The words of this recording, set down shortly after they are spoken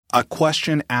A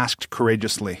question asked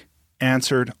courageously,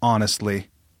 answered honestly,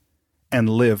 and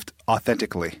lived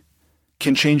authentically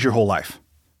can change your whole life.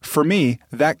 For me,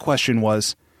 that question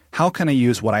was, how can I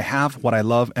use what I have, what I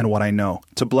love, and what I know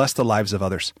to bless the lives of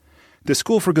others? The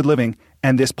School for Good Living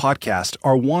and this podcast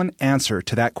are one answer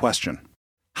to that question.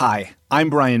 Hi, I'm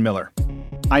Brian Miller.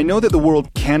 I know that the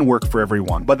world can work for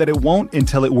everyone, but that it won't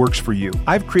until it works for you.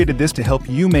 I've created this to help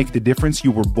you make the difference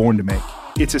you were born to make.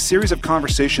 It's a series of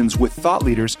conversations with thought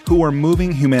leaders who are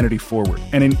moving humanity forward.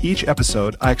 And in each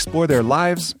episode, I explore their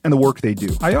lives and the work they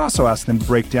do. I also ask them to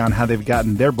break down how they've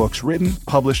gotten their books written,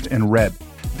 published, and read.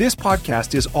 This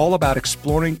podcast is all about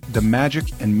exploring the magic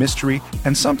and mystery,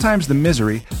 and sometimes the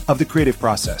misery, of the creative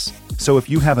process. So if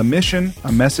you have a mission,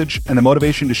 a message, and the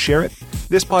motivation to share it,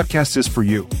 this podcast is for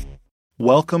you.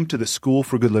 Welcome to the School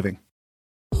for Good Living.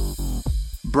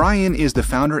 Brian is the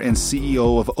founder and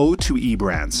CEO of O2E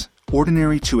Brands,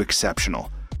 Ordinary to Exceptional,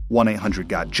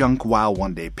 1-800-GOT-JUNK, Wow,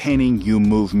 One Day Painting, You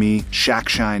Move Me, Shack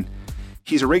Shine.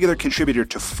 He's a regular contributor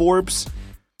to Forbes.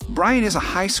 Brian is a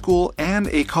high school and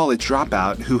a college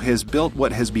dropout who has built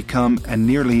what has become a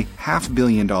nearly $500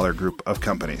 million group of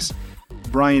companies.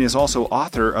 Brian is also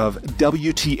author of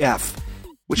WTF,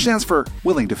 which stands for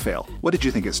Willing to Fail. What did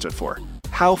you think it stood for?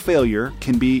 How failure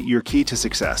can be your key to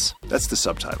success. That's the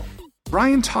subtitle.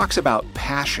 Brian talks about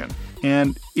passion,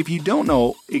 and if you don't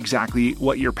know exactly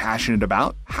what you're passionate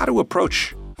about, how to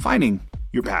approach finding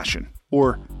your passion,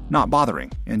 or not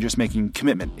bothering and just making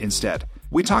commitment instead.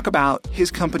 We talk about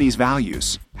his company's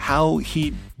values, how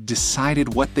he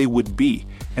decided what they would be,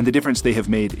 and the difference they have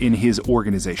made in his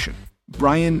organization.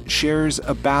 Brian shares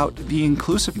about the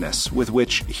inclusiveness with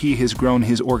which he has grown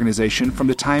his organization from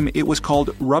the time it was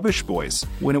called Rubbish Boys,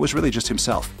 when it was really just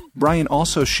himself. Brian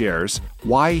also shares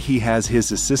why he has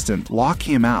his assistant lock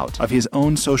him out of his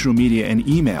own social media and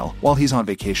email while he's on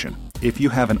vacation. If you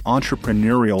have an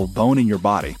entrepreneurial bone in your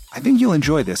body, I think you'll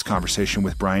enjoy this conversation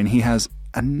with Brian. He has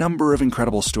a number of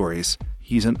incredible stories.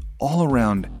 He's an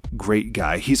all-around great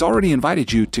guy. He's already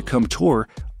invited you to come tour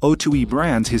O2E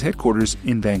Brands, his headquarters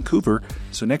in Vancouver.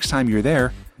 So next time you're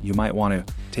there, you might want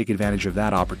to take advantage of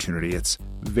that opportunity. It's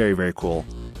very, very cool.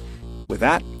 With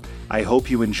that, I hope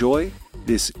you enjoy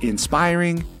this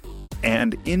inspiring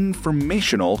and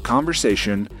informational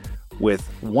conversation with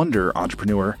wonder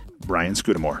entrepreneur Brian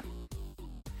Scudamore.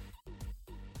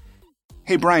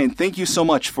 Hey, Brian, thank you so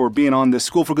much for being on the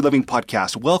School for Good Living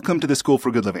podcast. Welcome to the School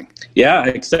for Good Living. Yeah,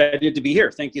 excited to be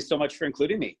here. Thank you so much for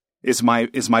including me. It's my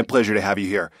pleasure to have you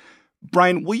here.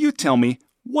 Brian, will you tell me,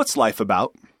 what's life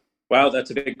about? Wow,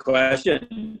 that's a big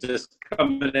question. Just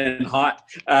coming in hot.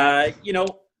 To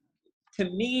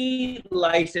me,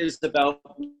 life is about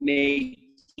making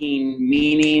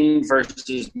meaning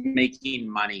versus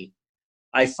making money.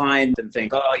 I find and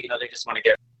think, they just want to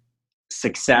get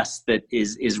success that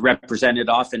is represented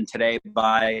often today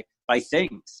by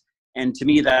things. And to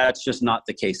me, that's just not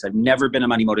the case. I've never been a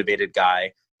money-motivated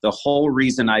guy. The whole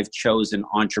reason I've chosen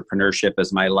entrepreneurship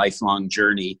as my lifelong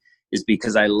journey is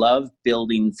because I love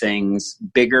building things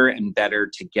bigger and better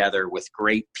together with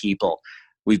great people.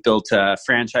 We've built a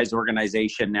franchise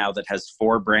organization now that has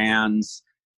 4 brands,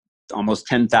 almost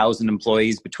 10,000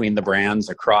 employees between the brands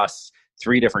across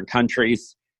 3 different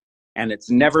countries. And it's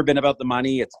never been about the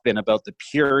money. It's been about the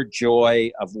pure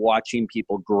joy of watching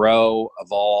people grow,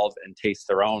 evolve, and taste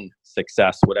their own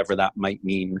success, whatever that might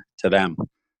mean to them.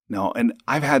 No, and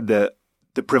I've had the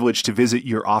privilege to visit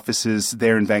your offices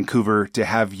there in Vancouver, to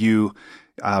have you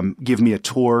give me a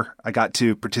tour. I got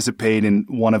to participate in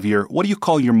one of your, what do you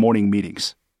call your morning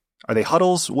meetings? Are they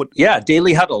huddles? What? Yeah,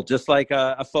 daily huddle, just like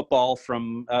a football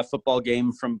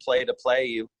game from play to play.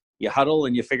 You huddle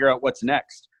and you figure out what's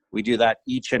next. We do that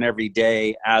each and every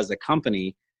day as a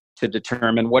company to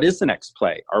determine what is the next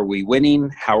play. Are we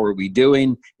winning? How are we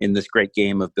doing in this great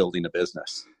game of building a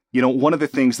business? You know, one of the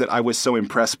things that I was so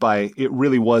impressed by, it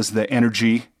really was the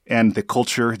energy and the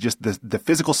culture, just the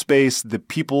physical space, the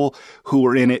people who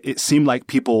were in it. It seemed like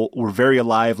people were very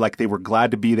alive, like they were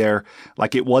glad to be there,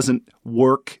 like it wasn't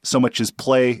work so much as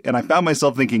play. And I found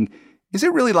myself thinking, is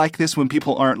it really like this when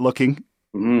people aren't looking?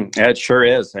 It sure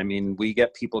is. I mean, we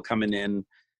get people coming in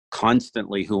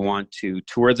constantly who want to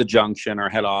tour the junction, our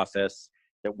head office,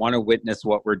 that want to witness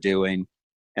what we're doing.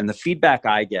 And the feedback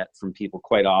I get from people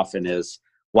quite often is,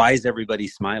 why is everybody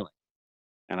smiling?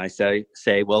 And I say,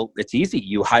 well, it's easy.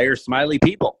 You hire smiley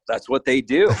people. That's what they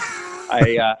do.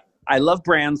 I love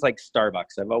brands like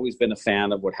Starbucks. I've always been a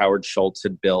fan of what Howard Schultz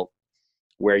had built,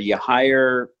 where you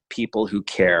hire people who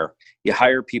care. You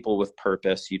hire people with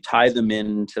purpose. You tie them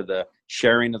into the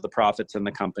sharing of the profits in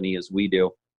the company as we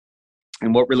do.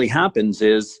 And what really happens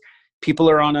is people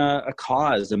are on a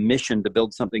cause, a mission to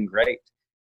build something great.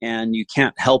 And you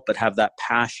can't help but have that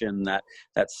passion, that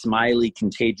smiley,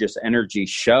 contagious energy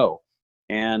show.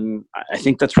 And I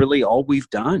think that's really all we've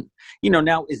done.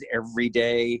 Now, is every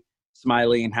day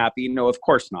smiley and happy? No, of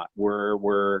course not.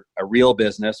 We're a real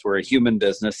business. We're a human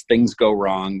business. Things go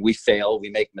wrong. We fail. We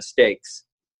make mistakes.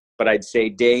 But I'd say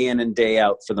day in and day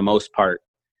out, for the most part,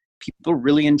 people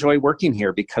really enjoy working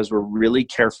here because we're really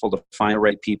careful to find the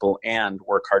right people and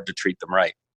work hard to treat them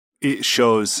right. It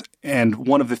shows. And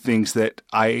one of the things that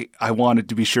I wanted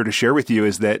to be sure to share with you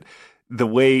is that the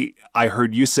way I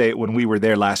heard you say it when we were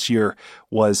there last year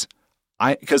was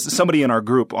because somebody in our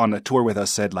group on a tour with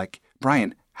us said, like,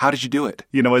 Brian, how did you do it?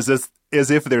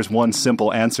 As if there's one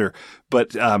simple answer.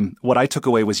 But what I took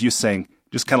away was you saying,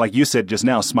 just kind of like you said just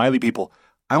now, smiley people,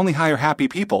 I only hire happy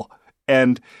people.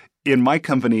 And in my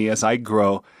company, as I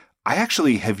grow, I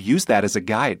actually have used that as a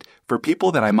guide for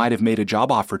people that I might have made a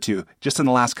job offer to just in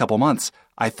the last couple months.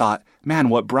 I thought, man,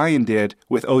 what Brian did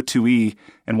with O2E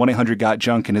and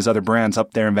 1-800-GOT-JUNK and his other brands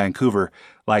up there in Vancouver,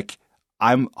 like,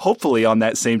 I'm hopefully on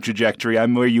that same trajectory.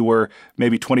 I'm where you were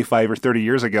maybe 25 or 30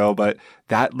 years ago, but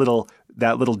that little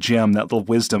gem, that little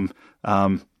wisdom,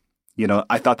 I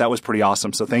thought that was pretty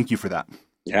awesome. So thank you for that.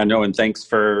 Yeah, no, and thanks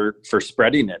for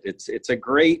spreading it. It's a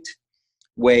great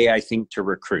way, I think, to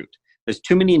recruit. There's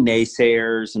too many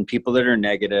naysayers and people that are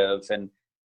negative, and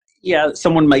yeah,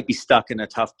 someone might be stuck in a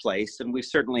tough place. And we've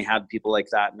certainly had people like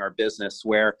that in our business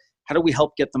where how do we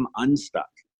help get them unstuck?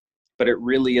 But it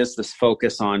really is this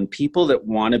focus on people that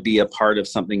want to be a part of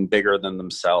something bigger than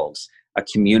themselves, a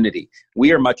community.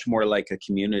 We are much more like a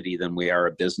community than we are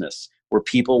a business. We're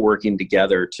people working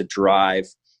together to drive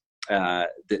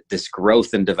this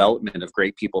growth and development of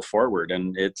great people forward.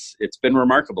 And it's been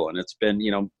remarkable. And it's been,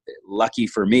 lucky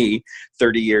for me,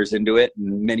 30 years into it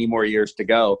and many more years to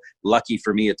go. Lucky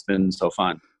for me, it's been so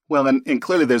fun. Well, and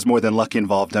clearly there's more than luck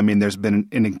involved. I mean, there's been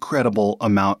an incredible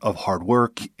amount of hard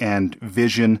work and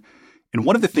vision. And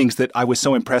one of the things that I was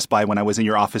so impressed by when I was in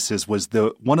your offices was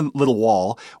the one little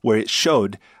wall where it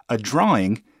showed a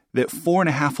drawing that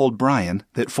 4.5-year-old Brian,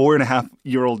 that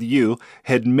 4.5-year-old you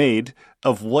had made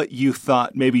of what you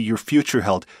thought maybe your future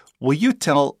held. Will you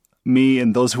tell me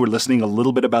and those who are listening a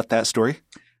little bit about that story?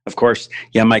 Of course.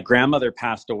 Yeah, my grandmother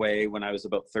passed away when I was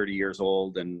about 30 years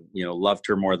old and, loved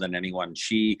her more than anyone.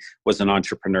 She was an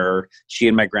entrepreneur. She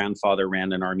and my grandfather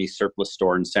ran an army surplus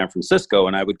store in San Francisco,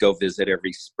 and I would go visit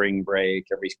every spring break,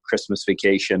 every Christmas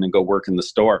vacation, and go work in the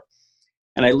store.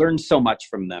 And I learned so much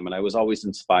from them, and I was always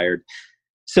inspired.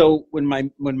 So when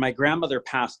my grandmother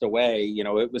passed away,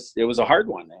 it was a hard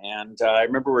one. And I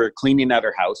remember we were cleaning at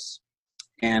her house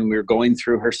and we were going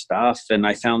through her stuff. And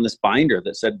I found this binder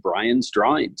that said Brian's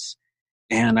Drawings.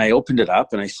 And I opened it up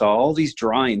and I saw all these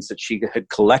drawings that she had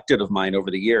collected of mine over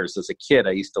the years. As a kid,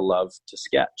 I used to love to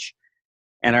sketch.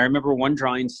 And I remember one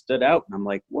drawing stood out and I'm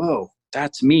like, whoa,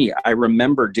 that's me. I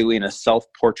remember doing a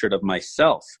self-portrait of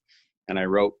myself. And I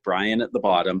wrote Brian at the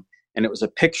bottom. And it was a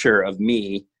picture of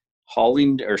me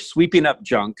hauling or sweeping up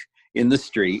junk in the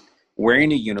street,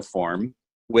 wearing a uniform,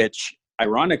 which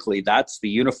ironically, that's the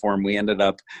uniform we ended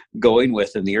up going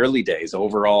with in the early days,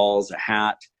 overalls, a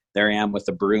hat. There I am with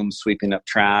a broom sweeping up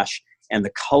trash. And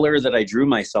the color that I drew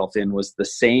myself in was the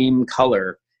same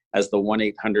color as the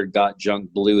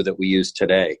 1-800-GOT-JUNK blue that we use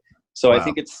today. So wow. I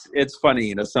think it's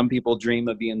funny, some people dream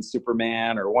of being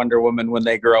Superman or Wonder Woman when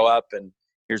they grow up. And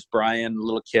here's Brian,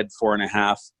 little kid,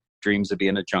 4.5, dreams of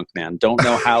being a junk man. Don't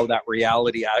know how that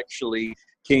reality actually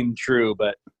came true,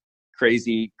 but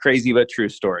crazy but true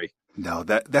story. No,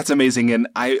 that's amazing. And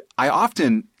I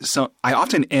often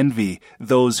envy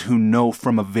those who know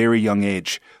from a very young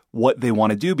age what they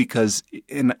want to do because,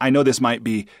 and I know this might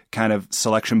be kind of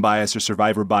selection bias or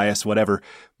survivor bias, whatever,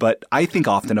 but I think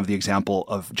often of the example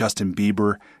of Justin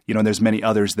Bieber, and there's many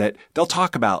others that they'll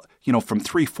talk about, from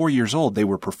 3-4 years old, they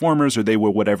were performers or they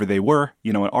were whatever they were,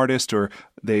 an artist, or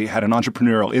they had an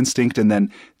entrepreneurial instinct and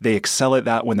then they excel at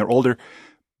that when they're older.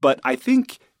 But I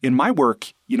think in my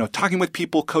work, talking with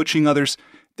people, coaching others,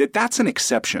 that's an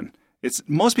exception.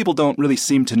 Most people don't really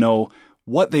seem to know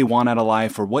what they want out of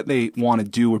life or what they want to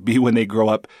do or be when they grow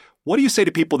up. What do you say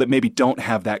to people that maybe don't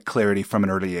have that clarity from an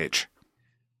early age?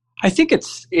 I think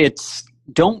it's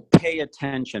don't pay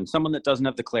attention. Someone that doesn't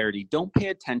have the clarity, don't pay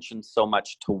attention so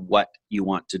much to what you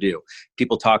want to do.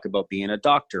 People talk about being a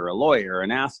doctor, a lawyer,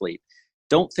 an athlete.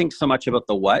 Don't think so much about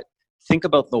the what. Think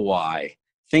about the why.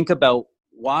 Think about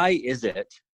why is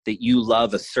it that you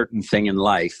love a certain thing in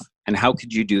life, and how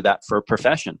could you do that for a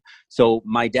profession? So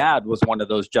my dad was one of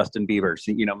those Justin Biebers.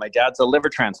 My dad's a liver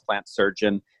transplant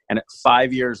surgeon, and at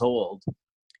 5 years old,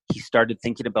 he started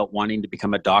thinking about wanting to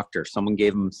become a doctor. Someone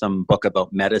gave him some book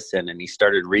about medicine, and he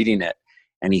started reading it.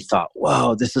 And he thought,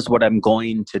 whoa, this is what I'm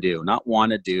going to do, not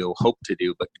want to do, hope to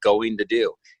do, but going to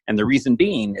do. And the reason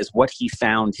being is what he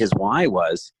found his why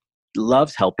was, he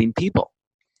loves helping people.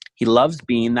 He loves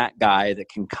being that guy that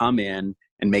can come in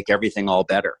and make everything all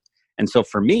better. And so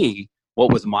for me,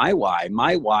 what was my why?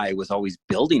 My why was always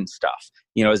building stuff.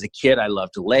 As a kid, I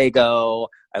loved Lego.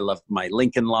 I loved my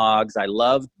Lincoln Logs. I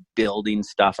loved building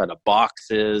stuff out of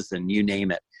boxes and you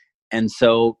name it. And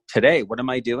so today, what am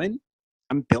I doing?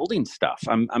 I'm building stuff.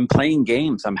 I'm playing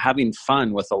games. I'm having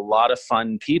fun with a lot of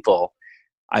fun people.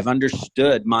 I've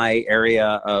understood my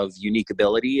area of unique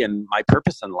ability and my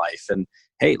purpose in life. And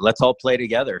hey, let's all play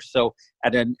together. So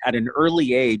at an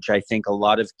early age, I think a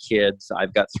lot of kids,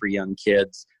 I've got 3 young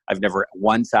kids, I've never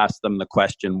once asked them the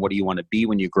question, what do you want to be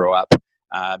when you grow up?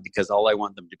 Because all I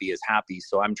want them to be is happy.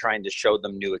 So I'm trying to show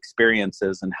them new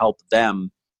experiences and help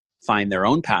them find their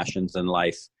own passions in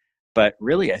life. But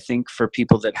really, I think for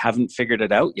people that haven't figured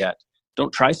it out yet,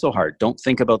 don't try so hard. Don't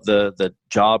think about the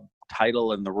job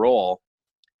title and the role.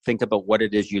 Think about what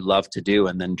it is you love to do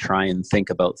and then try and think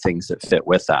about things that fit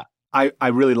with that. I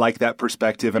really like that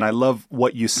perspective. And I love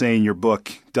what you say in your book,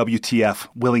 WTF,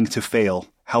 Willing to Fail,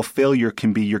 how failure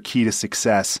can be your key to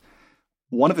success.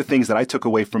 One of the things that I took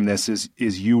away from this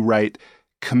is you write,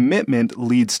 commitment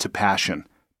leads to passion.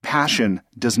 Passion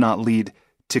does not lead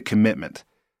to commitment.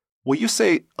 Will you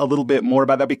say a little bit more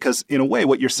about that? Because in a way,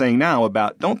 what you're saying now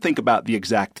about don't think about the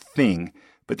exact thing,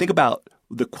 but think about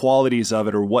the qualities of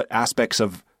it or what aspects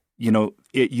of,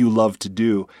 it you love to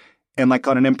do. And like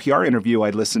on an NPR interview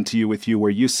I listened to with you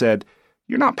where you said,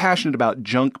 you're not passionate about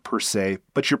junk per se,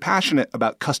 but you're passionate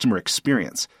about customer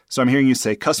experience. So I'm hearing you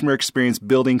say customer experience,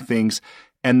 building things,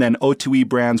 and then O2E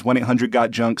brands,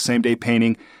 1-800-GOT-JUNK, same-day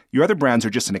painting. Your other brands are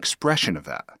just an expression of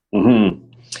that. Mm-hmm.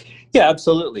 Yeah,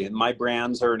 absolutely. And my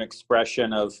brands are an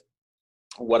expression of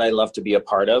what I love to be a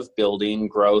part of, building,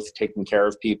 growth, taking care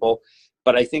of people.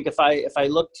 But I think if I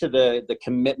look to the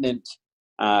commitment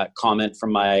comment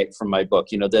from my book,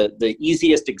 the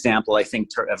easiest example, I think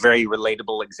a very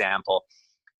relatable example,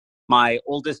 my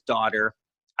oldest daughter,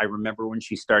 I remember when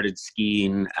she started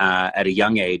skiing at a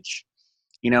young age,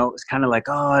 it was kind of like,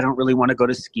 oh, I don't really want to go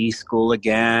to ski school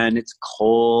again. It's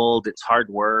cold. It's hard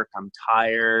work. I'm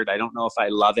tired. I don't know if I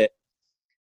love it.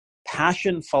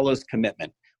 Passion follows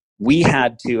commitment. We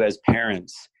had to, as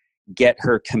parents, get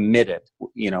her committed.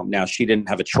 Now she didn't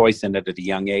have a choice in it at a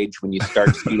young age. When you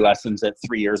start ski lessons at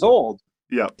 3 years old,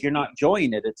 yeah, if you're not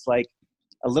enjoying it, it's like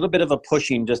a little bit of a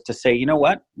pushing just to say, you know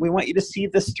what, we want you to see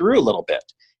this through a little bit.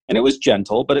 And it was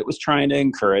gentle, but it was trying to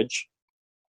encourage.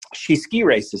 She ski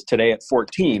races today at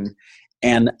 14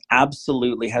 and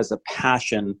absolutely has a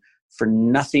passion for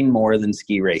nothing more than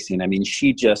ski racing. I mean,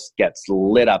 she just gets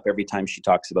lit up every time she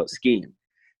talks about skiing.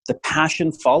 The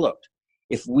passion followed.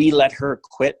 If we let her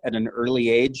quit at an early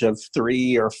age of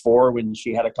 3 or 4 when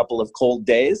she had a couple of cold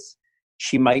days,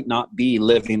 she might not be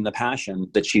living the passion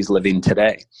that she's living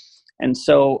today. And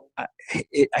so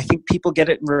I think people get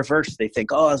it in reverse. They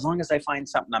think, oh, as long as I find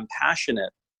something I'm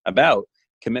passionate about,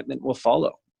 commitment will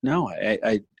follow. No,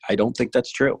 I don't think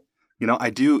that's true.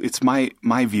 I do. It's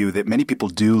my view that many people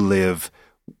do live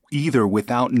either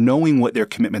without knowing what their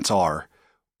commitments are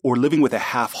or living with a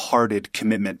half-hearted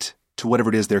commitment to whatever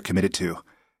it is they're committed to.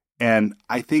 And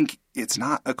I think it's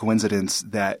not a coincidence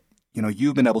that,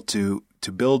 you've been able to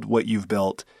build what you've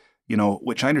built,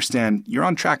 which I understand you're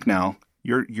on track now.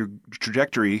 Your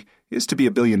trajectory is to be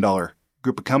 $1 billion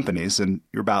group of companies, and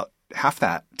you're about half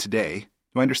that today.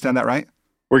 Do I understand that right?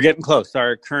 We're getting close.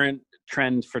 Our current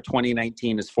trend for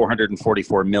 2019 is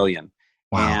 444 million.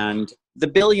 Wow. And the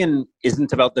billion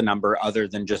isn't about the number other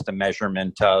than just a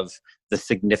measurement of the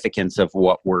significance of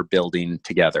what we're building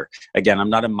together. Again, I'm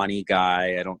not a money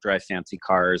guy. I don't drive fancy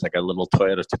cars. I got a little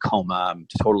Toyota Tacoma. I'm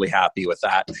totally happy with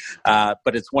that.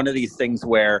 But it's one of these things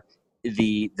where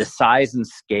the size and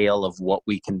scale of what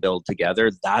we can build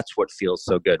together, that's what feels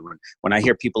so good. When I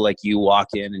hear people like you walk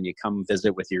in and you come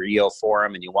visit with your EO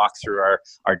forum and you walk through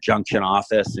our Junction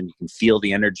office and you can feel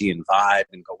the energy and vibe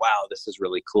and go, wow, this is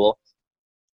really cool.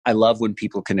 I love when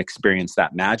people can experience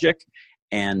that magic.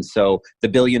 And so the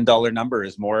 $1 billion number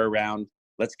is more around,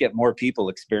 let's get more people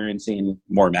experiencing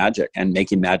more magic and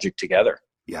making magic together.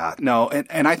 Yeah, no.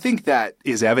 And I think that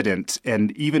is evident.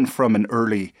 And even from an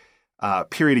early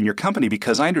period in your company,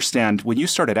 because I understand when you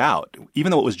started out, even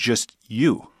though it was just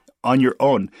you on your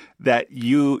own, that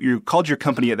you called your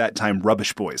company at that time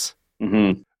Rubbish Boys.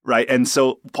 Mm-hmm. Right. And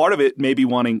so part of it may be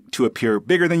wanting to appear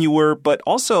bigger than you were, but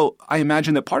also I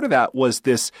imagine that part of that was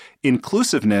this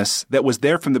inclusiveness that was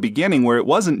there from the beginning where it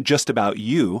wasn't just about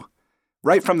you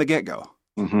right from the get-go.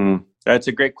 Mm-hmm. That's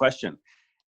a great question.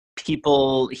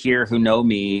 people here who know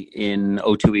me in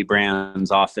O2E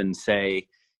brands often say,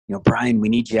 Brian, we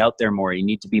need you out there more. You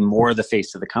need to be more the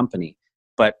face of the company.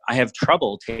 But I have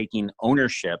trouble taking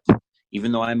ownership,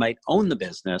 even though I might own the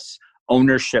business,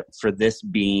 ownership for this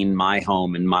being my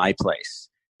home and my place.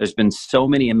 There's been so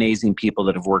many amazing people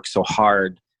that have worked so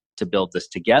hard to build this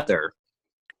together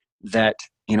that,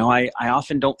 I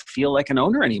often don't feel like an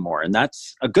owner anymore. And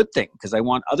that's a good thing, because I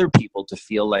want other people to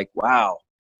feel like, wow,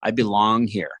 I belong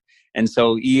here. And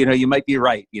so, you might be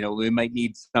right. We might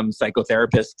need some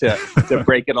psychotherapist to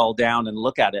break it all down and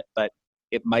look at it. But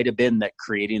it might have been that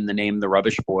creating the name The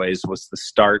Rubbish Boys was the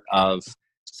start of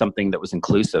something that was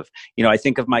inclusive. I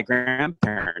think of my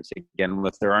grandparents, again,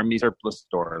 with their army surplus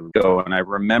store. And I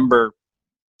remember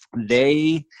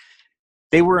they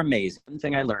were amazing. One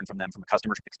thing I learned from them from a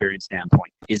customer experience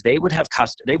standpoint is they would have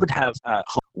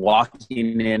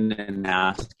walking in and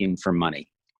asking for money.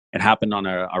 It happened on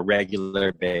a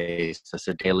regular basis,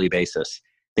 a daily basis.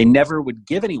 They never would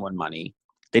give anyone money.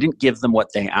 They didn't give them what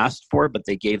they asked for, but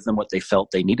they gave them what they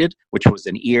felt they needed, which was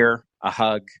an ear, a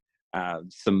hug,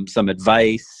 some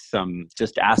advice,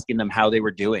 just asking them how they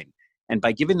were doing. And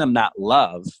by giving them that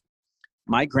love,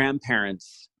 my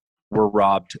grandparents were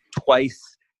robbed twice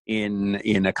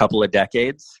in a couple of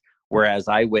decades, whereas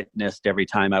I witnessed every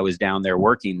time I was down there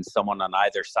working, someone on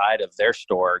either side of their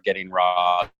store getting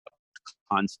robbed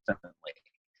constantly.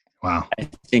 Wow. I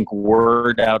think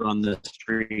word out on the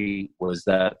street was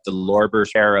that the Lorber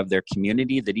share of their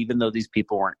community, that even though these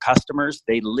people weren't customers,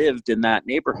 they lived in that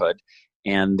neighborhood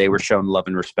and they were shown love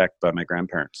and respect by my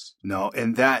grandparents. No,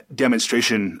 and that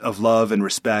demonstration of love and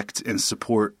respect and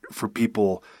support for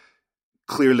people,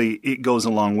 clearly it goes a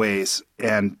long ways.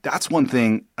 And that's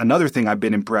another thing I've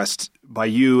been impressed by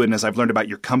you, and as I've learned about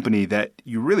your company, that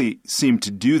you really seem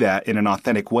to do that in an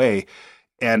authentic way.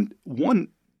 And one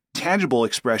tangible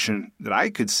expression that I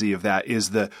could see of that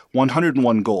is the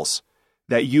 101 goals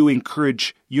that you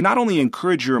not only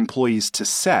encourage your employees to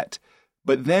set,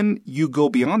 but then you go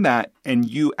beyond that and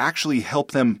you actually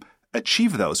help them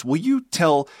achieve those. Will you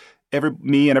tell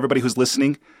me and everybody who's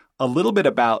listening a little bit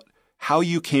about how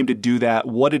you came to do that,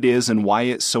 what it is, and why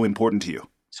it's so important to you?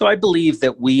 So I believe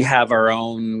that we have our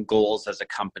own goals as a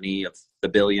company of the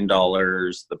 $1 billion,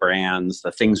 the brands,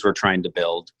 the things we're trying to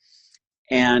build.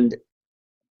 And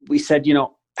we said,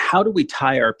 how do we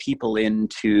tie our people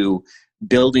into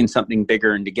building something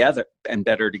bigger and together and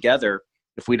better together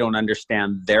if we don't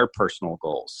understand their personal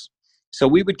goals? So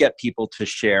we would get people to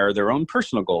share their own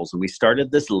personal goals. And we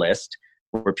started this list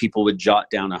where people would jot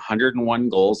down 101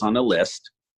 goals on a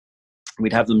list.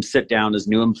 We'd have them sit down as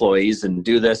new employees and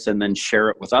do this and then share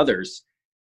it with others.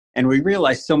 And we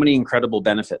realized so many incredible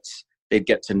benefits. They'd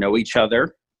get to know each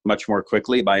other much more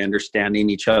quickly by understanding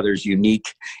each other's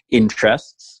unique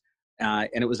interests. And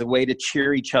it was a way to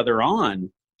cheer each other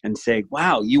on and say,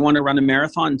 wow, you want to run a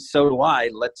marathon? So do I.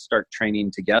 Let's start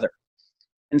training together.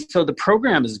 And so the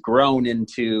program has grown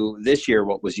into this year.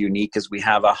 What was unique is we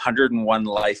have a 101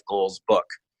 Life Goals book.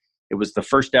 It was the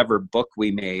first ever book we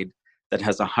made that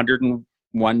has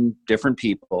 101 different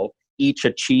people, each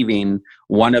achieving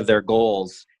one of their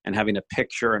goals and having a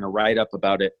picture and a write-up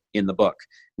about it in the book.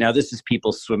 Now, this is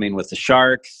people swimming with the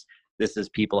sharks. This is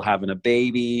people having a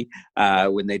baby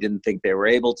when they didn't think they were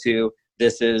able to.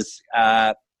 This is,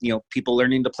 people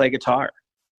learning to play guitar.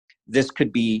 This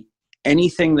could be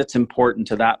anything that's important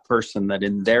to that person, that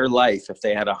in their life, if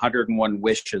they had 101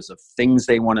 wishes of things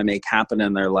they want to make happen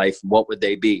in their life, what would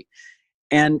they be?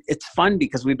 And it's fun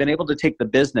because we've been able to take the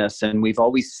business and we've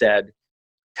always said,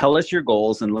 tell us your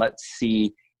goals and let's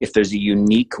see if there's a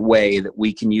unique way that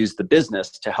we can use the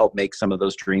business to help make some of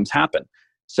those dreams happen.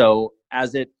 So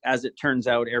as it turns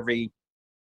out, every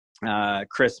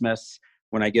Christmas,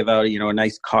 when I give out a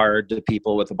nice card to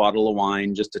people with a bottle of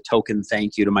wine, just a token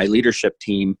thank you to my leadership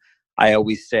team, I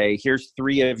always say, here's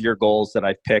 3 of your goals that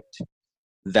I've picked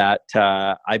that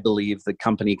I believe the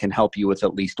company can help you with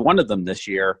at least one of them this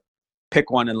year. Pick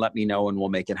one and let me know and we'll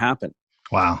make it happen.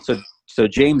 Wow. So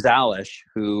James Alish,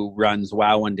 who runs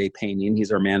Wow One Day Painting,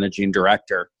 he's our managing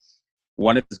director.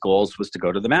 One of his goals was to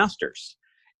go to the Masters.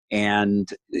 And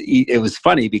it was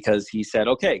funny because he said,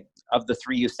 okay, of the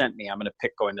 3 you sent me, I'm going to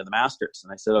pick going to the Masters.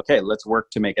 And I said, okay, let's work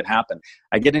to make it happen.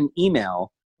 I get an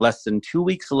email less than 2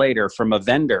 weeks later from a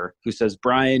vendor who says,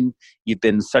 Brian, you've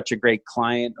been such a great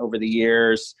client over the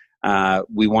years.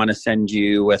 We want to send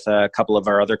you with a couple of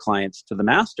our other clients to the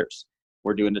Masters.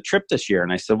 We're doing a trip this year.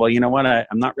 And I said, well, you know what? I'm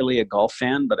not really a golf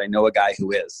fan, but I know a guy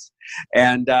who is.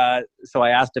 And so I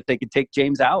asked if they could take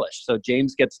James Alish. So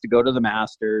James gets to go to the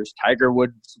Masters. Tiger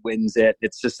Woods wins it.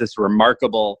 It's just this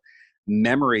remarkable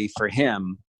memory for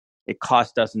him. It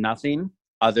cost us nothing.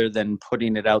 other than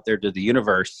putting it out there to the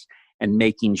universe and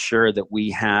making sure that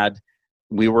we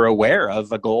were aware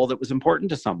of a goal that was important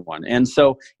to someone. And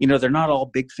so, they're not all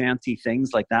big fancy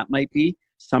things like that might be.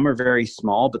 Some are very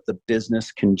small, but the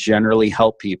business can generally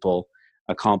help people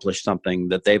accomplish something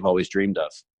that they've always dreamed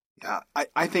of. Yeah,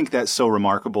 I think that's so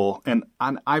remarkable. And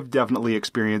I've definitely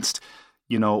experienced,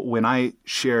 when I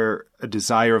share a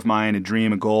desire of mine, a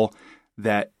dream, a goal,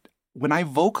 that when I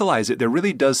vocalize it, there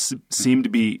really does seem to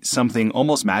be something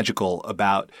almost magical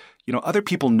about, other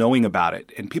people knowing about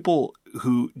it and people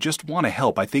who just want to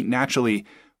help. I think naturally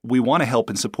we want to help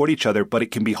and support each other, but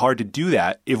it can be hard to do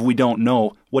that if we don't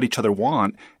know what each other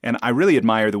want. And I really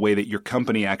admire the way that your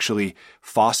company actually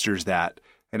fosters that.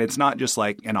 And it's not just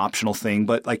like an optional thing,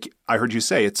 but like I heard you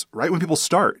say, it's right when people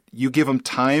start. You give them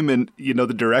time and,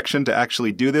 the direction to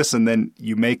actually do this, and then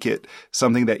you make it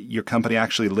something that your company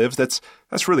actually lives. That's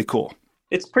really cool.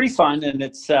 It's pretty fun. And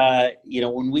it's,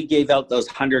 when we gave out those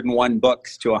 101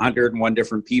 books to 101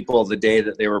 different people the day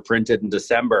that they were printed in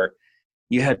December,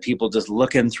 you had people just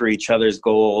looking through each other's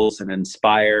goals and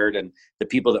inspired. And the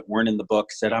people that weren't in the book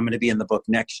said, I'm going to be in the book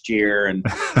next year. And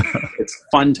it's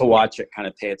fun to watch it kind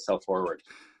of pay itself forward.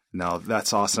 No,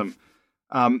 that's awesome.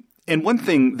 And one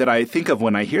thing that I think of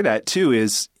when I hear that too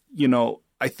is,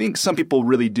 I think some people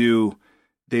really do.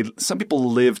 Some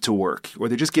people live to work, or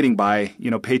they're just getting by,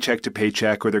 paycheck to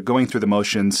paycheck, or they're going through the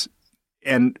motions.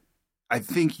 And I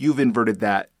think you've inverted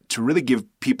that to really give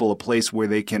people a place where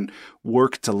they can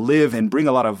work to live and bring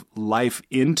a lot of life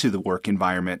into the work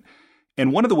environment.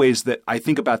 And one of the ways that I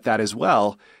think about that as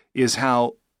well is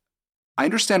how I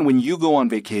understand when you go on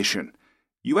vacation,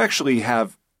 you actually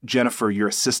have Jennifer, your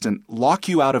assistant, lock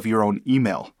you out of your own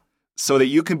email so that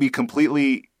you can be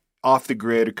completely off the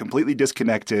grid or completely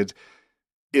disconnected.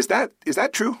 Is that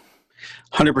true?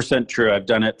 100% true. I've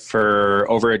done it for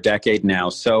over a decade now.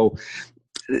 So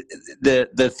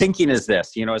the thinking is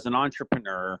this, as an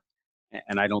entrepreneur,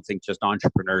 and I don't think just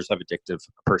entrepreneurs have addictive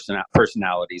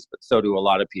personalities, but so do a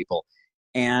lot of people.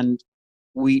 And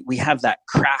we have that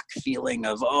crack feeling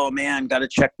of, oh man, got to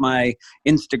check my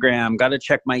Instagram, got to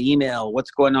check my email,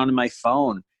 what's going on in my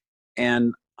phone.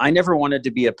 And I never wanted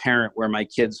to be a parent where my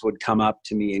kids would come up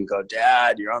to me and go,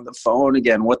 Dad, you're on the phone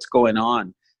again. What's going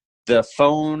on? The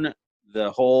phone,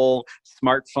 the whole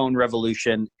smartphone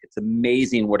revolution, it's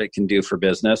amazing what it can do for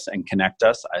business and connect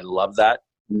us. I love that.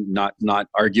 Not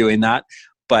arguing that,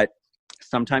 but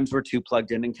sometimes we're too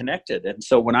plugged in and connected. And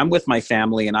so when I'm with my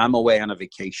family and I'm away on a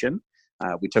vacation,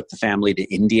 we took the family to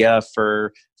India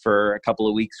for a couple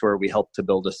of weeks where we helped to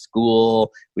build a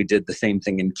school. We did the same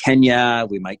thing in Kenya.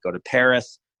 We might go to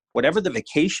Paris. Whatever the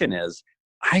vacation is,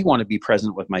 I want to be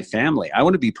present with my family. I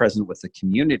want to be present with the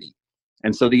community.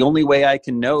 And so the only way I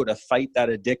can know to fight that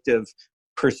addictive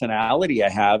personality I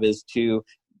have is to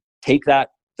take that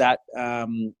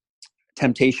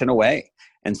temptation away.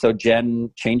 And so Jen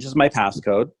changes my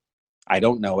passcode. I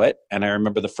don't know it. And I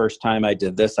remember the first time I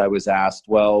did this, I was asked,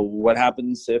 well, what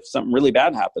happens if something really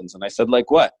bad happens? And I said, like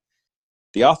what?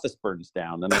 The office burns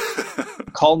down. And I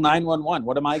call 911.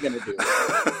 What am I going to do?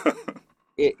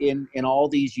 In all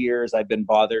these years, I've been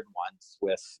bothered once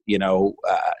with,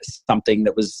 something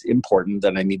that was important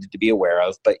that I needed to be aware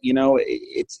of. But,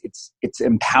 it's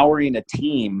empowering a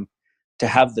team to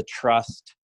have the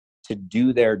trust to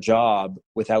do their job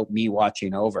without me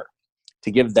watching over,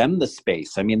 to give them the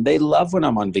space. I mean, they love when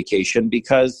I'm on vacation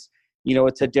because,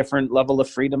 it's a different level of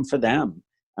freedom for them.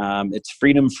 It's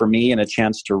freedom for me and a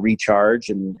chance to recharge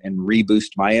and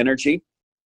reboost my energy.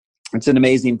 It's an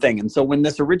amazing thing. And so when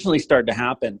this originally started to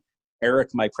happen,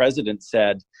 Eric, my president,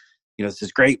 said, this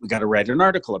is great. We got to write an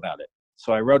article about it.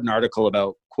 So I wrote an article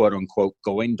about, quote unquote,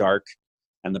 going dark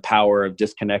and the power of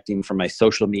disconnecting from my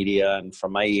social media and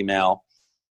from my email,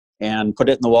 and put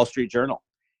it in the Wall Street Journal.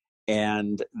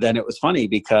 And then it was funny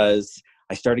because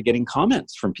I started getting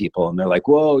comments from people and they're like,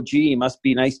 whoa, gee, must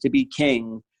be nice to be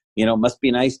king. Must be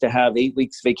nice to have 8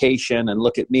 weeks vacation and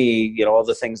look at me, all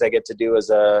the things I get to do as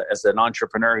an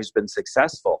entrepreneur who's been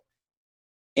successful.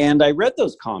 And I read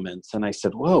those comments and I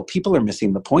said, whoa, people are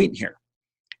missing the point here.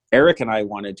 Eric and I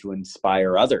wanted to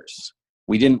inspire others.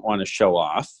 We didn't want to show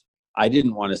off. I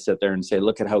didn't want to sit there and say,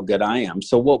 look at how good I am.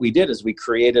 So what we did is we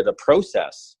created a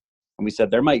process and we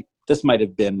said this might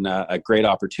have been a great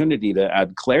opportunity to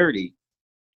add clarity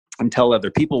and tell other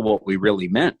people what we really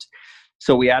meant.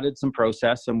 So we added some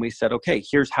process and we said, okay,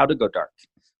 here's how to go dark.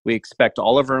 We expect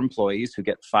all of our employees who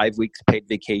get 5 weeks paid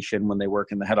vacation when they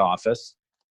work in the head office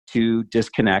to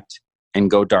disconnect and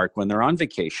go dark when they're on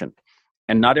vacation.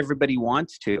 And not everybody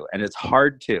wants to, and it's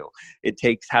hard to. It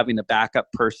takes having a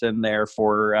backup person there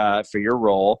for your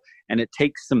role, and it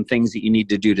takes some things that you need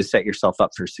to do to set yourself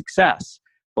up for success.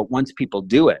 But once people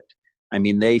do it, I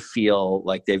mean, they feel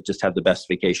like they've just had the best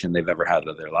vacation they've ever had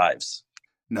of their lives.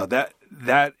 No,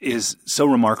 that is so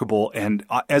remarkable. And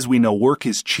as we know, work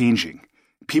is changing.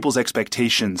 People's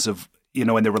expectations of,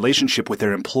 and their relationship with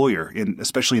their employer,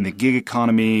 especially in the gig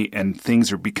economy, and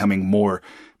things are becoming more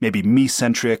maybe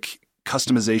me-centric.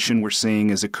 Customization we're seeing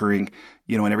is occurring,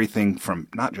 in everything from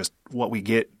not just what we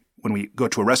get when we go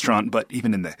to a restaurant, but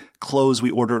even in the clothes we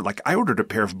order. Like, I ordered a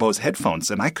pair of Bose headphones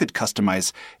and I could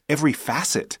customize every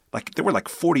facet. Like, there were like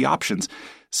 40 options.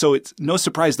 So it's no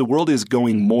surprise the world is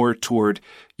going more toward,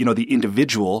 the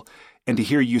individual. And to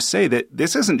hear you say that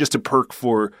this isn't just a perk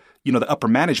for, the upper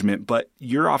management, but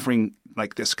you're offering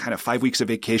like this kind of 5 weeks of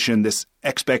vacation, this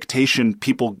expectation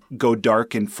people go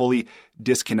dark and fully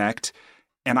disconnect.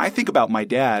 And I think about my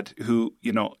dad who,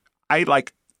 I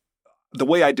like the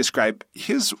way I describe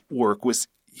his work was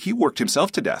he worked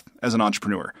himself to death as an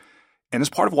entrepreneur. And it's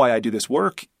part of why I do this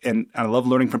work. And I love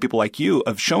learning from people like you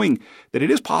of showing that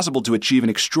it is possible to achieve an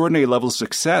extraordinary level of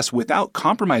success without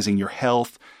compromising your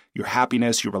health, your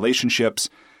happiness, your relationships.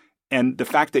 And the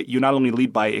fact that you not only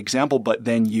lead by example, but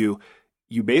then you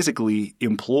basically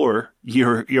implore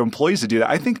your employees to do that.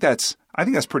 I think that's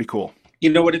pretty cool.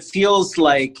 What it feels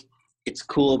like, it's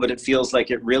cool, but it feels like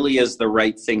it really is the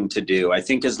right thing to do. I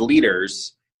think as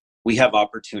leaders, we have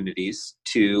opportunities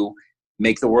to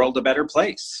make the world a better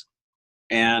place.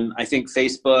 And I think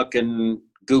Facebook and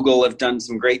Google have done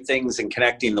some great things in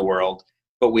connecting the world,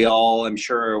 but we all, I'm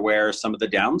sure, are aware of some of the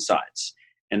downsides.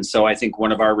 And so I think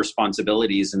one of our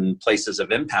responsibilities and places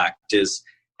of impact is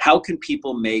how can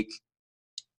people make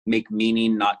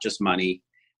meaning, not just money?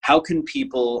 How can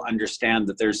people understand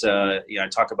that there's I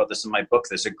talk about this in my book,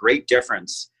 there's a great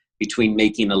difference between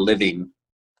making a living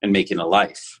and making a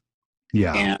life.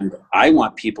 Yeah. And I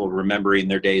want people remembering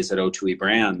their days at O2E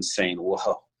Brands saying,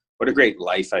 whoa, what a great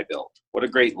life I built. What a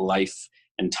great life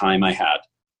and time I had.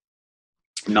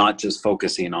 Not just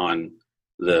focusing on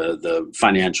the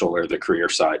financial or the career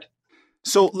side.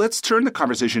 So let's turn the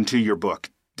conversation to your book,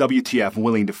 WTF,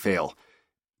 Willing to Fail.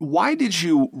 Why did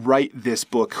you write this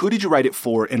book? Who did you write it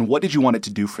for, and what did you want it to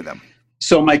do for them?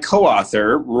 So my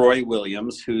co-author, Roy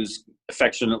Williams, who's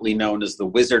affectionately known as the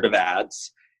Wizard of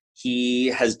Ads, he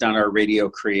has done our radio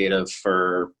creative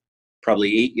for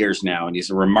probably 8 years now, and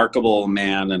he's a remarkable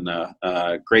man and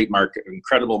a great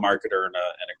incredible marketer and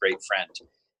a great friend.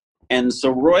 And so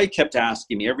Roy kept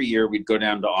asking me every year. We'd go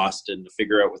down to Austin to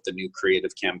figure out what the new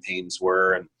creative campaigns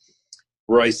were, and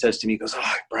Roy says to me, he goes,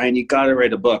 "Oh, Brian, you got to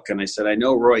write a book." And I said, "I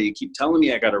know, Roy, you keep telling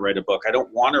me I got to write a book. I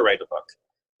don't want to write a book."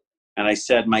 And I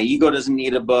said, "My ego doesn't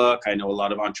need a book. I know a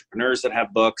lot of entrepreneurs that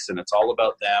have books and it's all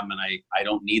about them. And I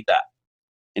don't need that."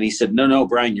 And he said, No,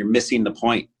 Brian, you're missing the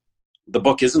point. The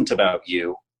book isn't about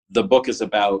you. The book is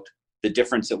about the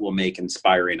difference it will make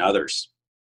inspiring others.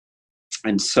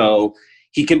 And so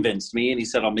he convinced me and he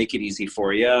said, "I'll make it easy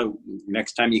for you.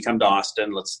 Next time you come to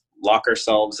Austin, let's lock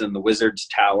ourselves in the Wizard's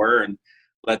Tower and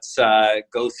let's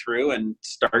go through and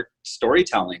start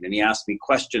storytelling." And he asked me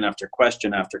question after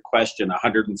question after question,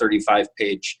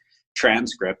 135-page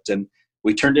transcript, and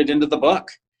we turned it into the book.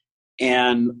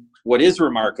 And what is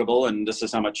remarkable, and this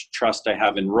is how much trust I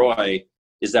have in Roy,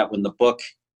 is that when the book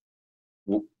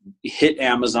hit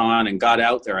Amazon and got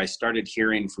out there, I started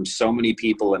hearing from so many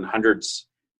people and hundreds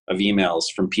of emails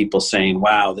from people saying,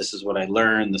 "Wow, this is what I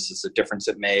learned. This is the difference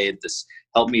it made. This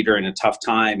helped me during a tough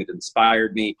time. It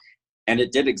inspired me." And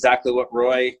it did exactly what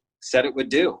Roy said it would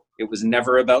do. It was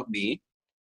never about me.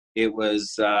 It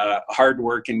was hard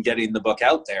work in getting the book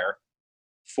out there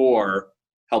for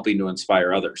helping to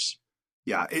inspire others.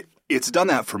 Yeah, it's done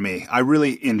that for me. I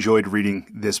really enjoyed reading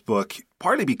this book,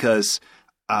 partly because,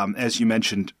 as you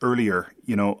mentioned earlier,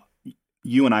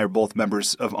 you and I are both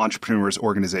members of Entrepreneurs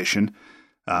Organization,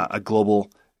 a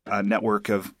global network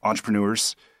of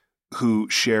entrepreneurs who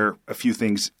share a few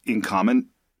things in common.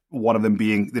 One of them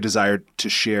being the desire to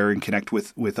share and connect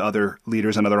with other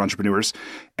leaders and other entrepreneurs.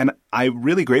 And I'm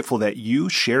really grateful that you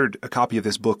shared a copy of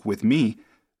this book with me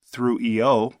through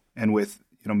EO and with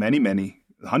many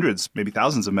hundreds, maybe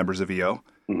thousands of members of EO.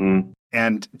 Mm-hmm.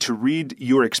 And to read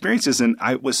your experiences. And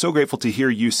I was so grateful to hear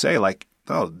you say, like,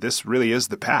 oh, this really is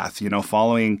the path,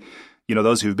 following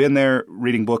those who've been there,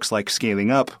 reading books like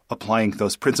Scaling Up, applying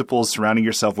those principles, surrounding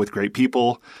yourself with great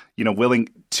people, willing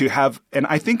to have, and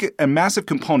I think a massive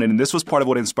component, and this was part of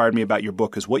what inspired me about your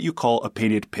book, is what you call a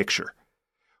painted picture.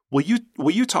 Will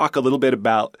you talk a little bit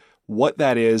about what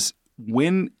that is,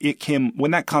 when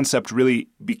that concept really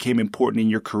became important in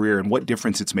your career and what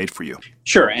difference it's made for you.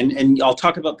 Sure. And I'll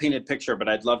talk about Painted Picture, but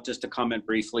I'd love just to comment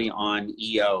briefly on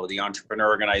EO, the entrepreneur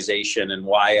organization, and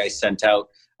why I sent out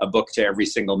a book to every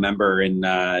single member in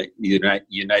the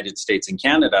United States and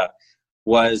Canada.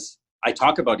 Was I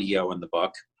talk about EO in the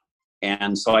book.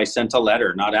 And so I sent a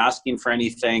letter, not asking for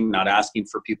anything, not asking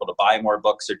for people to buy more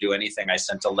books or do anything. I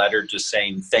sent a letter just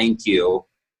saying, thank you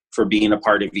for being a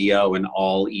part of EO and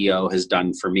all EO has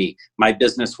done for me. My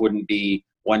business wouldn't be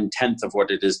 1/10 of what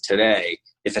it is today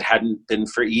if it hadn't been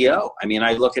for EO. I mean,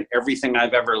 I look at everything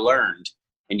I've ever learned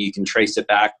and you can trace it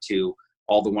back to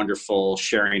all the wonderful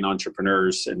sharing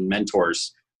entrepreneurs and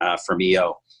mentors from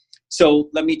EO. So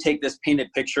let me take this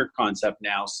painted picture concept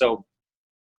now. So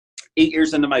 8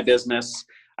 years into my business,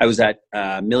 I was at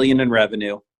 $1 million in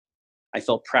revenue. I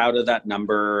felt proud of that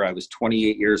number. I was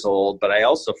 28 years old, but I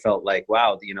also felt like,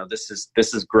 wow, this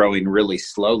is growing really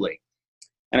slowly.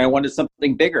 And I wanted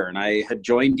something bigger. And I had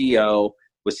joined EO,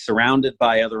 was surrounded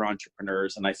by other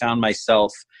entrepreneurs, and I found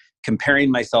myself comparing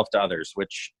myself to others,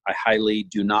 which I highly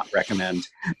do not recommend.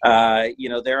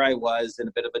 There I was in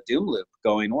a bit of a doom loop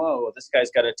going, whoa, this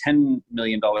guy's got a $10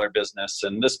 million business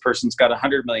and this person's got a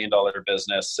 $100 million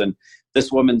business. And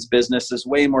this woman's business is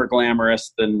way more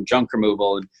glamorous than junk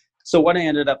removal. And so what I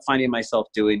ended up finding myself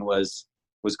doing was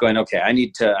going, okay,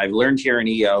 I've learned here in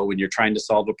EO, when you're trying to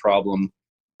solve a problem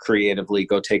creatively,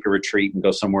 go take a retreat and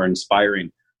go somewhere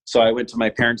inspiring. So I went to my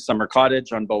parents' summer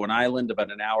cottage on Bowen Island,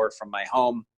 about an hour from my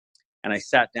home. And I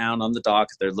sat down on the dock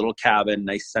at their little cabin,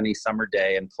 nice sunny summer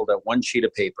day, and pulled out one sheet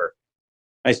of paper.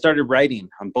 I started writing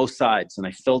on both sides, and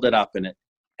I filled it up in it.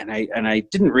 And I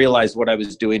didn't realize what I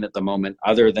was doing at the moment,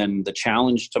 other than the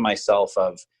challenge to myself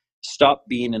of stop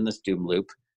being in this doom loop,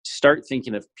 start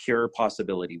thinking of pure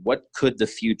possibility. What could the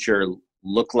future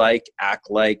look like,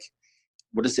 act like?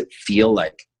 What does it feel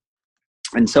like?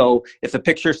 And so if a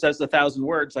picture says 1,000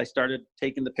 words, I started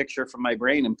taking the picture from my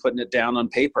brain and putting it down on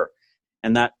paper.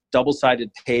 And that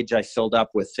double-sided page I filled up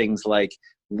with things like,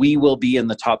 we will be in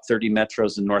the top 30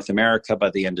 metros in North America by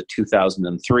the end of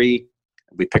 2003.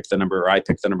 I picked the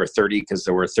number 30 because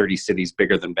there were 30 cities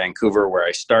bigger than Vancouver where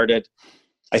I started.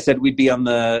 I said we'd be on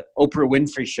the Oprah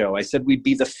Winfrey Show. I said we'd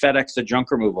be the FedEx of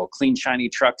junk removal, clean, shiny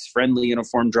trucks, friendly,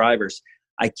 uniformed drivers.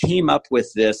 I came up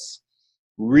with this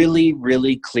really,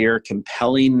 really clear,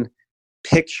 compelling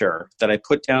picture that I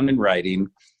put down in writing,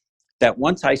 that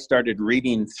once I started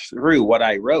reading through what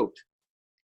I wrote,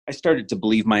 I started to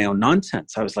believe my own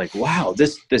nonsense. I was like, wow,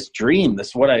 this dream,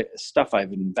 stuff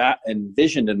I've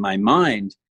envisioned in my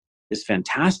mind is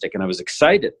fantastic. And I was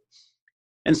excited.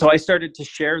 And so I started to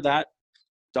share that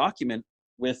document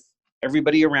with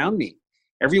everybody around me.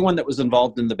 Everyone that was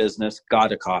involved in the business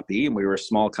got a copy, and we were a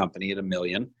small company at $1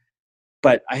 million.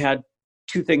 But I had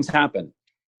two things happen.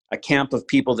 A camp of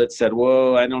people that said,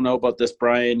 whoa, I don't know about this,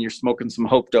 Brian. You're smoking some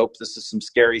hope dope. This is some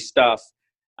scary stuff.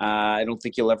 I don't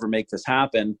think you'll ever make this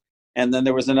happen. And then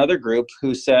there was another group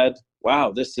who said,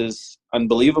 wow, this is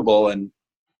unbelievable and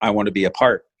I want to be a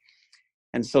part.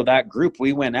 And so that group,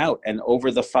 we went out and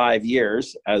over the 5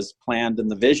 years, as planned in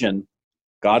the vision,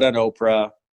 got on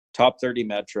Oprah, top 30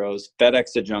 metros,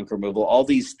 FedEx to junk removal, all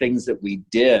these things that we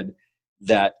did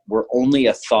that were only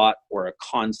a thought or a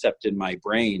concept in my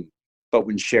brain. But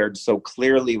when shared so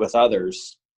clearly with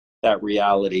others, that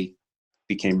reality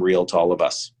became real to all of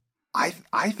us.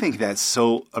 I think that's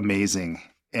so amazing.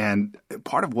 And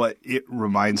part of what it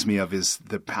reminds me of is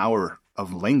the power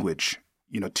of language,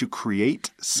 to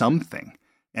create something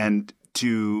and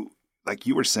to, like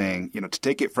you were saying, to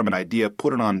take it from an idea,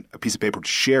 put it on a piece of paper,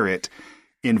 share it,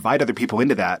 invite other people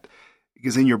into that.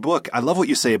 Because in your book, I love what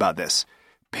you say about this.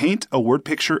 Paint a word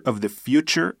picture of the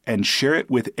future and share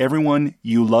it with everyone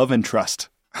you love and trust.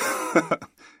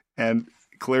 And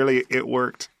clearly it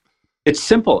worked. It's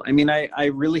simple. I mean, I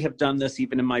really have done this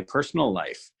even in my personal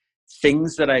life.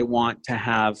 Things that I want to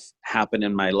have happen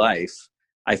in my life,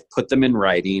 I've put them in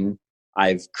writing.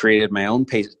 I've created my own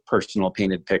personal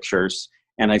painted pictures,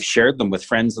 and I've shared them with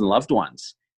friends and loved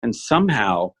ones. And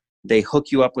somehow they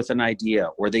hook you up with an idea,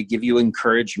 or they give you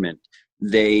encouragement.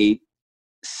 They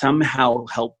somehow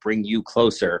help bring you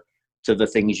closer to the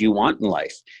things you want in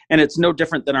life. And it's no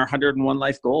different than our 101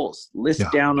 life goals. List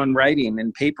down on writing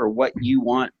and paper what you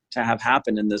want to have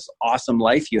happen in this awesome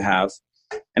life you have,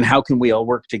 and how can we all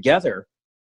work together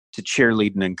to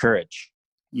cheerlead and encourage.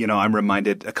 I'm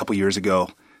reminded a couple years ago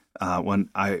when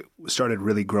I started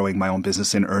really growing my own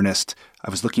business in earnest, I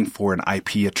was looking for an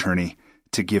IP attorney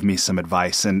to give me some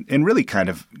advice and really kind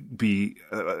of be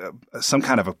some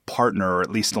kind of a partner, or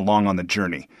at least along on the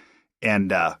journey.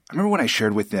 And I remember when I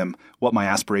shared with him what my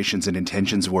aspirations and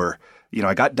intentions were,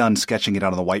 I got done sketching it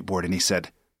out on the whiteboard and he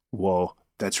said, "Whoa,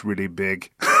 that's really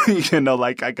big."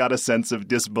 I got a sense of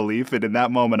disbelief. And in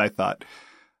that moment, I thought,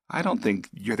 I don't think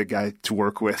you're the guy to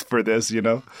work with for this,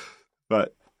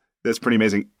 but that's pretty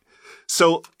amazing.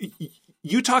 So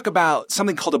you talk about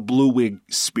something called a blue wig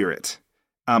spirit.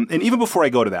 And even before I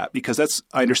go to that, because that's,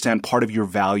 I understand, part of your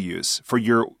values for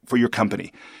your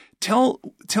company. Tell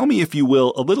me, if you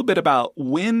will, a little bit about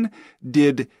when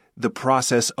did the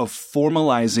process of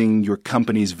formalizing your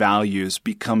company's values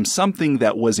become something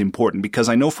that was important? Because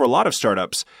I know for a lot of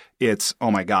startups, it's,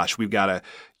 oh my gosh, we've got to,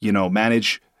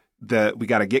 we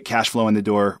got to get cash flow in the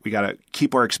door. We got to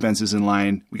keep our expenses in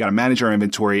line. We got to manage our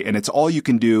inventory. And it's all you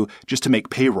can do just to make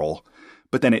payroll.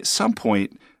 But then at some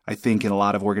point, I think in a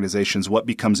lot of organizations, what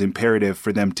becomes imperative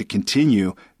for them to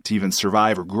continue to even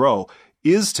survive or grow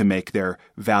is to make their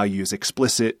values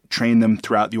explicit, train them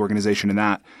throughout the organization in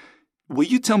that. Will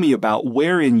you tell me about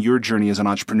where in your journey as an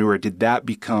entrepreneur did that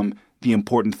become the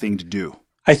important thing to do?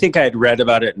 I think I had read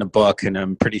about it in a book, and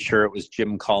I'm pretty sure it was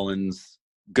Jim Collins'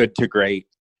 Good to Great.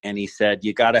 And he said,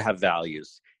 you got to have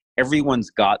values. Everyone's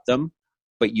got them,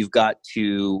 but you've got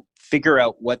to figure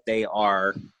out what they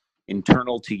are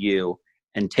internal to you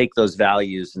and take those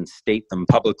values and state them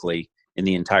publicly in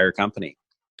the entire company.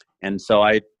 And so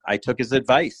I took his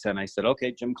advice and I said,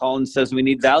 okay, Jim Collins says we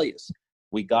need values.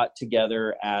 We got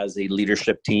together as a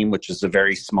leadership team, which is a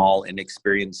very small,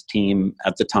 inexperienced team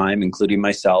at the time, including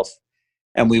myself.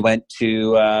 And we went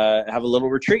to have a little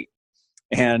retreat.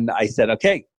 And I said,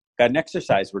 okay, got an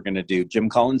exercise we're going to do. Jim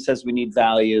Collins says we need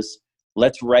values.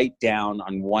 Let's write down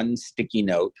on one sticky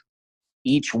note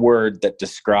each word that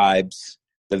describes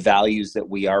the values that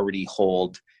we already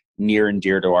hold near and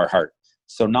dear to our heart.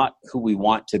 So not who we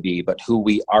want to be, but who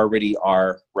we already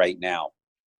are right now.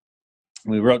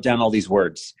 We wrote down all these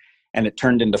words, and it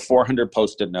turned into 400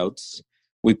 Post-it notes.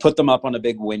 We put them up on a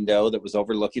big window that was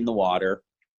overlooking the water.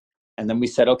 And then we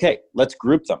said, okay, let's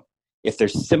group them. If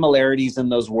there's similarities in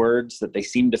those words, that they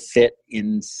seem to fit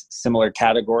in similar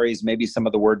categories, maybe some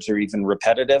of the words are even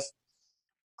repetitive,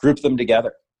 group them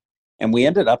together. And we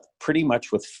ended up pretty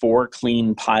much with 4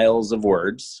 clean piles of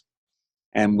words.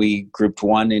 And we grouped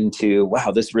one into,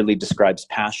 wow, this really describes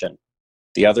passion.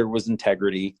 The other was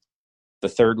integrity. The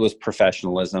third was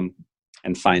professionalism.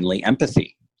 And finally,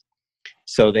 empathy.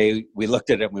 So we looked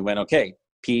at it and we went, okay,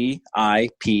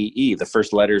 P-I-P-E, the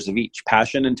first letters of each.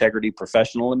 Passion, integrity,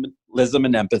 professionalism,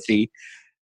 and empathy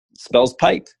spells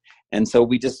pipe. And so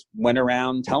we just went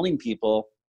around telling people,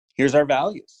 here's our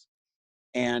values.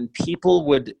 And people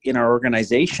would, in our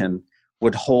organization,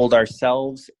 would hold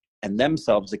ourselves and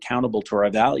themselves accountable to our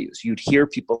values. You'd hear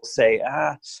people say,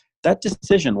 that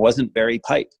decision wasn't very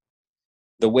pipe.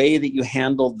 The way that you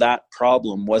handled that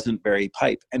problem wasn't very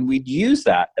pipe. And we'd use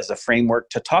that as a framework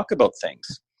to talk about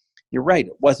things. You're right,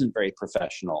 it wasn't very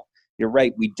professional. You're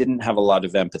right, we didn't have a lot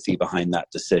of empathy behind that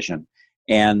decision.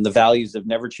 And the values have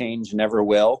never changed, never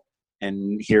will.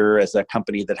 And here, as a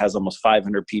company that has almost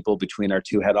 500 people between our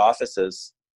 2 head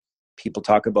offices, people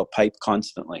talk about pipe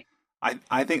constantly.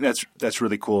 I think that's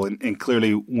really cool. And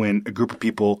clearly, when a group of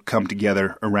people come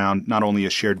together around not only a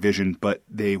shared vision, but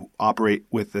they operate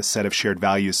with a set of shared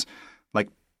values, like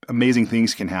amazing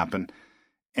things can happen.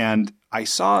 And I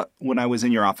saw when I was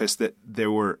in your office that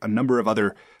there were a number of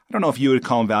other, I don't know if you would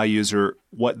call them values or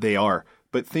what they are,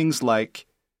 but things like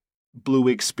Blue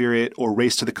Wig Spirit or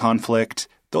Race to the Conflict.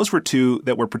 Those were 2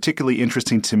 that were particularly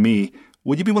interesting to me.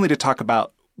 Would you be willing to talk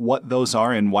about what those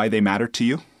are and why they matter to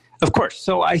you? Of course.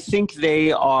 So I think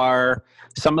they are,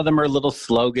 some of them are little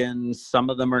slogans, some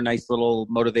of them are nice little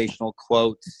motivational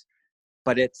quotes,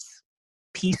 but it's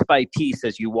piece by piece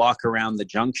as you walk around the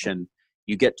junction,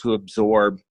 you get to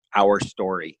absorb our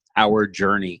story, our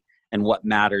journey, and what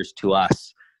matters to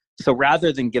us. So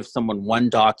rather than give someone one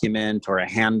document or a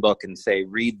handbook and say,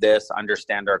 read this,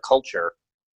 understand our culture,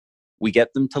 we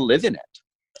get them to live in it.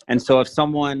 And so if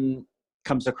someone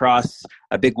comes across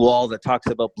a big wall that talks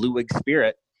about Blue Wig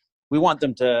Spirit, we want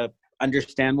them to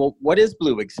understand, well, what is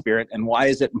Blue Wig Spirit and why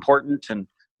is it important and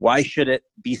why should it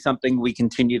be something we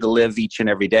continue to live each and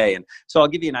every day? And so I'll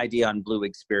give you an idea on Blue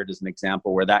Wig Spirit as an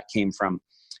example where that came from.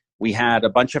 We had a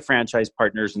bunch of franchise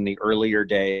partners in the earlier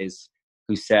days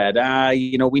who said,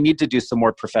 we need to do some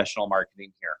more professional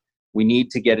marketing here. We need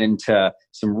to get into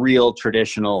some real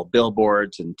traditional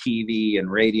billboards and TV and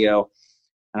radio.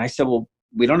 And I said, well,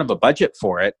 we don't have a budget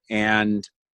for it. And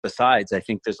besides, I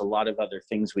think there's a lot of other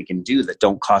things we can do that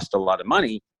don't cost a lot of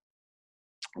money.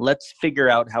 Let's figure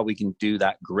out how we can do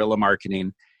that guerrilla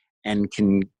marketing and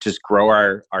can just grow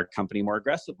our company more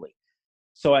aggressively.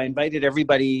 So I invited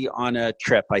everybody on a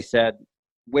trip. I said,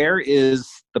 where is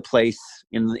the place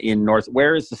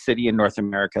where is the city in North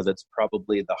America that's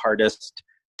probably the hardest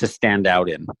to stand out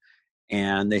in?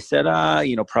 And they said,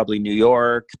 probably New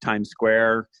York, Times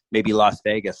Square, maybe Las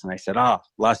Vegas. And I said,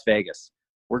 Las Vegas.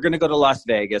 We're going to go to Las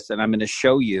Vegas, and I'm going to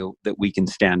show you that we can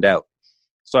stand out.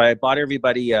 So I bought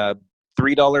everybody a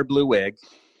 $3 blue wig,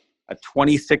 a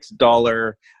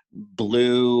 $26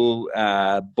 blue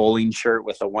bowling shirt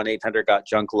with a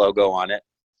 1-800-GOT-JUNK logo on it,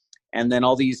 and then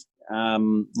all these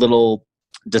little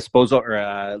disposal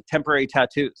or temporary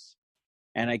tattoos.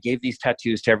 And I gave these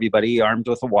tattoos to everybody armed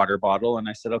with a water bottle. And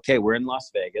I said, okay, we're in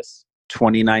Las Vegas,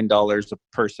 $29 a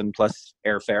person plus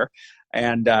airfare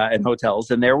and hotels.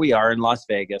 And there we are in Las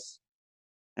Vegas.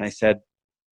 And I said,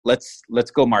 let's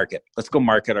go market. Let's go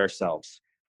market ourselves.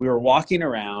 We were walking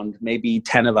around, maybe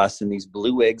 10 of us in these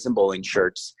blue wigs and bowling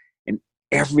shirts. And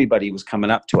everybody was coming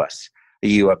up to us. Are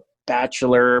you a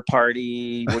bachelor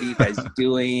party? What are you guys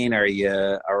doing? Are you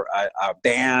a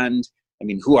band? I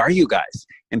mean, who are you guys?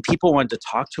 And people wanted to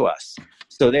talk to us.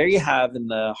 So there you have in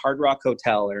the Hard Rock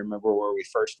Hotel, I remember where we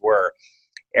first were,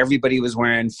 everybody was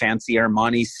wearing fancy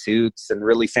Armani suits and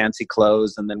really fancy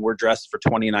clothes. And then we're dressed for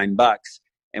 $29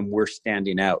 and we're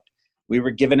standing out. We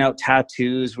were giving out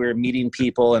tattoos. We were meeting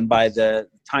people. And by the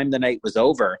time the night was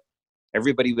over,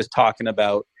 everybody was talking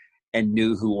about and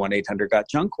knew who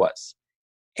 1-800-GOT-JUNK was.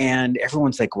 And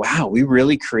everyone's like, wow, we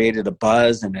really created a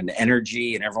buzz and an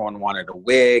energy, and everyone wanted a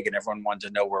wig and everyone wanted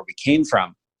to know where we came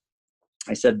from.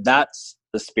 I said, that's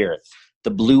the spirit. The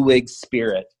blue wig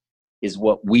spirit is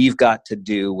what we've got to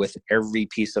do with every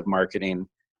piece of marketing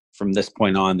from this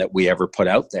point on that we ever put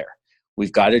out there.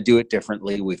 We've got to do it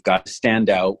differently. We've got to stand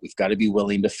out. We've got to be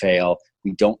willing to fail.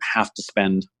 We don't have to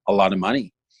spend a lot of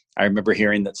money. I remember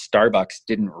hearing that Starbucks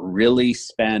didn't really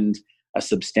spend a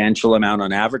substantial amount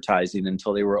on advertising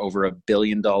until they were over $1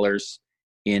 billion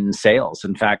in sales.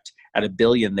 In fact, at $1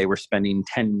 billion, they were spending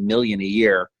 $10 million a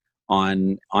year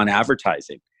on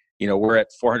advertising. We're at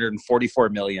 $444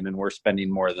 million and we're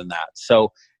spending more than that.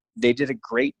 So they did a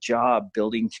great job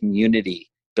building community,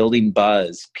 building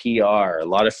buzz, PR, a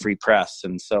lot of free press.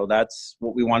 And so that's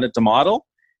what we wanted to model.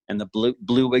 And the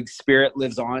blue wig spirit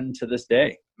lives on to this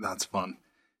day. That's fun.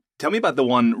 Tell me about the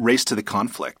one, Race to the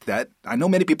Conflict. That I know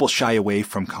many people shy away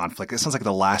from conflict. It sounds like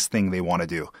the last thing they want to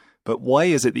do. But why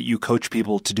is it that you coach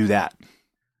people to do that?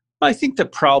 I think the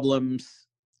problems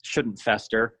shouldn't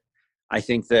fester. I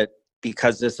think that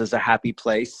because this is a happy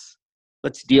place,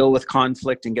 let's deal with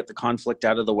conflict and get the conflict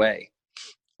out of the way.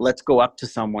 Let's go up to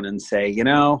someone and say,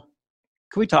 can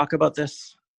we talk about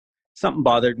this? Something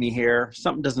bothered me here.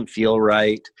 Something doesn't feel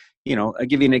right. I'll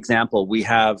give you an example. We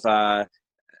have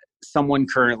someone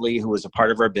currently who is a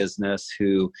part of our business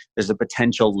who there's a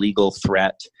potential legal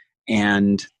threat.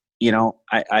 And,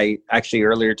 I actually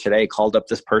earlier today called up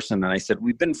this person and I said,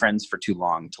 we've been friends for too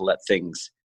long to let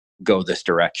things go this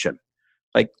direction.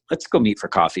 Like, let's go meet for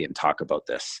coffee and talk about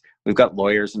this. We've got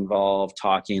lawyers involved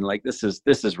talking like this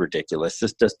is ridiculous.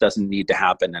 This just doesn't need to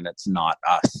happen. And it's not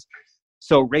us.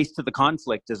 So Race to the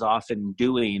Conflict is often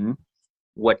doing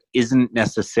what isn't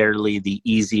necessarily the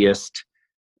easiest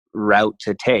route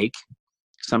to take.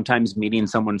 Sometimes meeting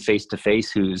someone face to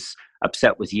face who's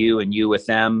upset with you and you with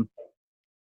them,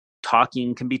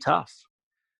 talking can be tough.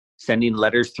 Sending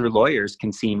letters through lawyers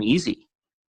can seem easy,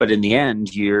 but in the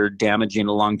end, you're damaging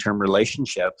a long-term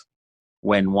relationship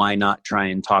when why not try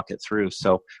and talk it through?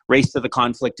 So Race to the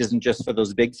Conflict isn't just for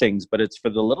those big things, but it's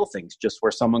for the little things, just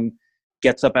where someone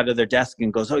gets up out of their desk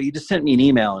and goes, oh, you just sent me an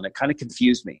email and it kind of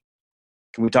confused me.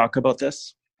 Can we talk about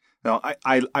this? No,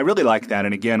 I really like that.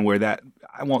 And again, where that,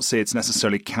 I won't say it's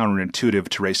necessarily counterintuitive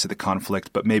to Race to the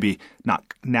Conflict, but maybe not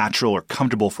natural or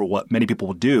comfortable for what many people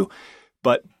will do.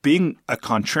 But being a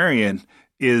contrarian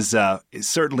is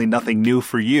certainly nothing new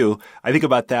for you. I think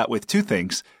about that with two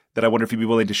things that I wonder if you'd be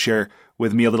willing to share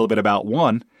with me a little bit about.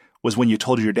 One was when you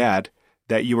told your dad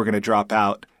that you were going to drop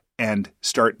out and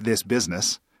start this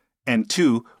business. And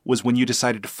two was when you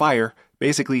decided to fire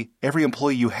basically every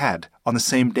employee you had on the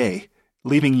same day,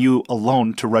 leaving you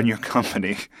alone to run your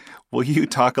company. Will you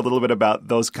talk a little bit about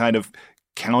those kind of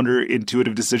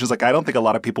counterintuitive decisions? Like, I don't think a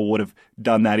lot of people would have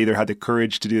done that, either had the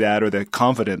courage to do that or the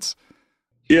confidence.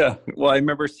 Yeah. Well, I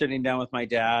remember sitting down with my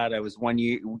dad. I was one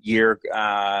year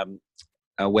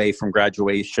away from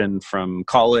graduation from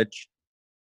college.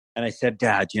 And I said,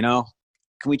 Dad, can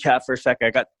we chat for a sec? I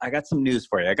got some news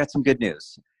for you. I got some good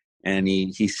news. And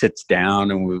he sits down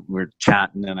and we're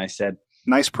chatting. And I said,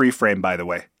 nice pre-frame, by the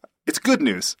way. It's good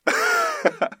news.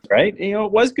 Right? It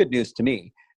was good news to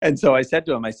me. And so I said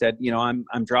to him,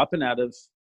 I'm dropping out of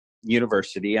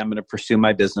university. I'm going to pursue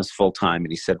my business full time.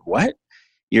 And he said, what?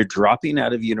 You're dropping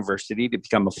out of university to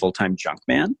become a full-time junk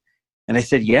man? And I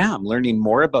said, yeah, I'm learning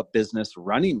more about business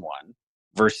running one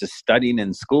versus studying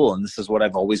in school. And this is what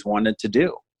I've always wanted to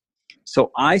do.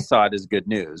 So I saw it as good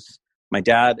news. My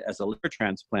dad, as a liver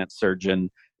transplant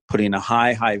surgeon, putting a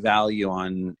high value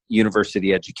on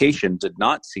university education, did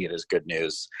not see it as good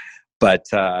news. But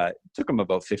it took him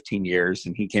about 15 years,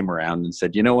 and he came around and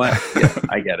said, you know what? Yeah,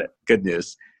 I get it. Good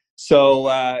news. So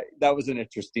that was an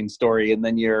interesting story. And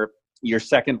then your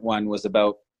second one was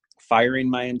about firing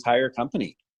my entire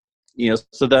company.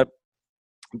 So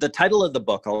the title of the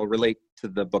book, I'll relate to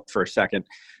the book for a second.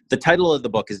 The title of the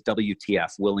book is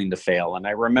WTF, Willing to Fail. And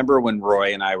I remember when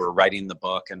Roy and I were writing the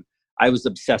book, and I was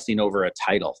obsessing over a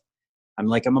title. I'm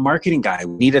like, I'm a marketing guy.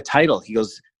 We need a title. He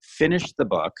goes, finish the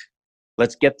book.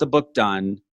 Let's get the book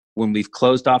done. When we've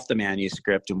closed off the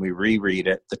manuscript and we reread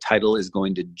it, the title is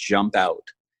going to jump out.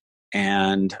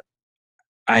 And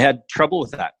I had trouble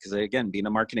with that because, again, being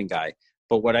a marketing guy.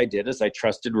 But what I did is I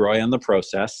trusted Roy on the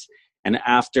process. And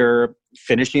after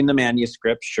finishing the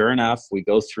manuscript, sure enough, we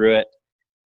go through it.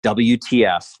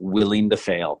 WTF, willing to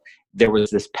fail. There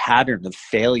was this pattern of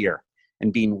failure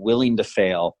and being willing to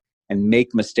fail and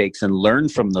make mistakes and learn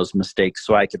from those mistakes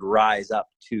so I could rise up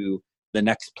to the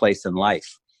next place in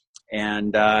life.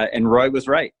 And Roy was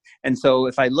right. And so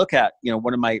if I look at,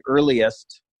 one of my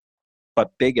earliest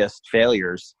but biggest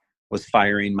failures was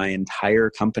firing my entire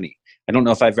company. I don't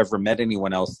know if I've ever met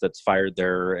anyone else that's fired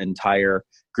their entire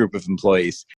group of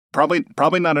employees. Probably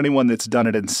not anyone that's done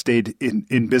it and stayed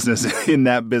in business, in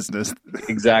that business.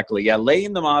 Exactly. Yeah.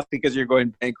 Laying them off because you're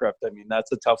going bankrupt. I mean,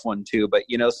 that's a tough one too. But,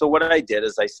 so what I did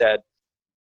is I said,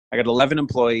 I got 11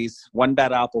 employees. One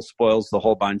bad apple spoils the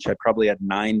whole bunch. I probably had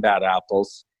 9 bad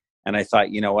apples. And I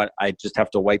thought, you know what? I just have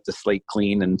to wipe the slate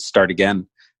clean and start again.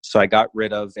 So I got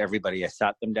rid of everybody. I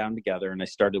sat them down together and I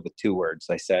started with 2 words.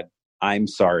 I said, I'm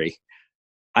sorry.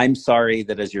 I'm sorry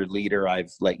that as your leader,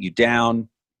 I've let you down.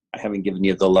 I haven't given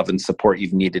you the love and support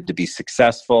you've needed to be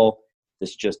successful.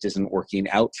 This just isn't working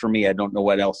out for me. I don't know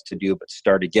what else to do but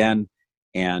start again.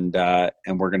 And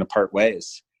we're going to part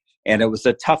ways. And it was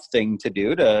a tough thing to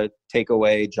do, to take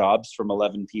away jobs from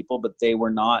 11 people, but they were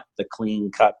not the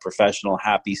clean-cut, professional,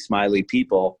 happy, smiley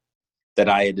people that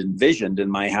I had envisioned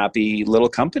in my happy little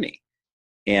company.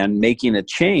 And making a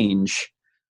change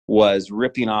was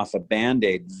ripping off a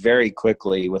Band-Aid very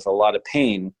quickly with a lot of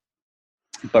pain,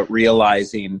 but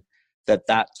realizing that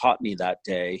taught me that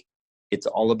day, it's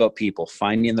all about people,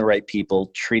 finding the right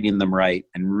people, treating them right,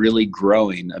 and really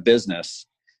growing a business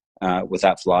with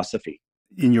that philosophy.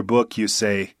 In your book, you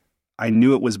say, I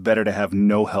knew it was better to have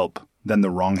no help than the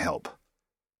wrong help.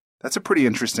 That's a pretty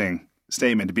interesting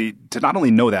statement, to not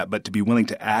only know that, but to be willing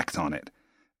to act on it.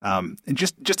 And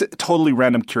just a totally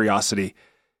random curiosity.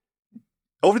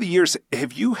 Over the years,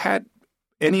 have you had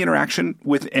any interaction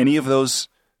with any of those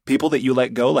people that you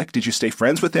let go? Like, did you stay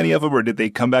friends with any of them, or did they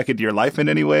come back into your life in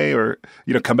any way, or,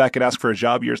 come back and ask for a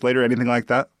job years later, anything like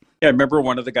that? Yeah, I remember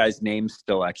one of the guys' names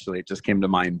still, actually. It just came to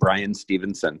mind, Brian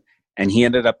Stevenson. And he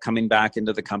ended up coming back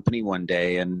into the company one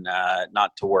day, and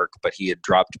not to work, but he had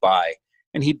dropped by.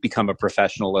 And he'd become a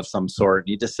professional of some sort. And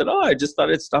he just said, I just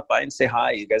thought I'd stop by and say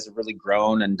hi. You guys have really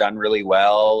grown and done really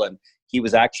well. And he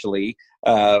was actually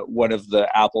one of the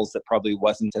apples that probably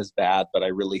wasn't as bad, but I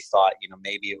really thought,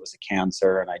 maybe it was a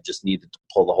cancer and I just needed to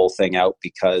pull the whole thing out,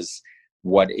 because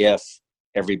what if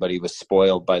everybody was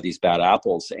spoiled by these bad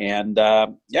apples? And I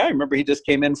remember he just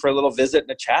came in for a little visit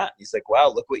and a chat. He's like, wow,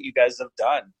 look what you guys have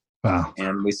done. Wow.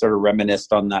 And we sort of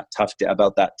reminisced on that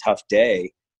about that tough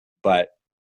day, but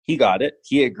he got it.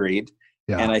 He agreed.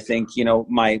 Yeah. And I think,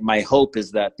 my hope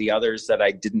is that the others that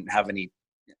I didn't have any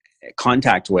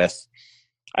contact with,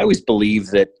 I always believe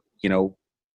that,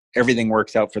 everything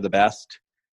works out for the best,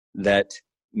 that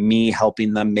me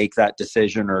helping them make that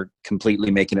decision or completely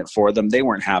making it for them, they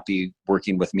weren't happy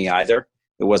working with me either.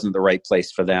 It wasn't the right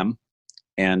place for them.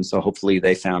 And so hopefully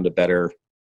they found a better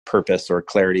purpose or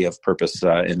clarity of purpose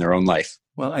in their own life.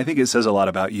 Well, I think it says a lot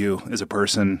about you as a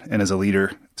person and as a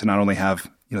leader to not only have,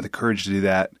 the courage to do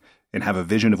that and have a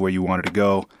vision of where you wanted to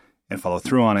go and follow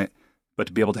through on it, but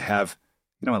to be able to have,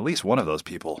 at least one of those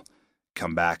people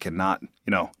come back and not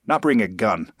bring a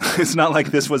gun. It's not like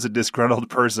this was a disgruntled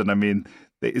person. I mean,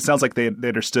 it sounds like they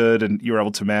understood and you were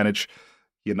able to manage,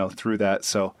 through that.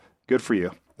 So good for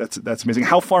you. That's amazing.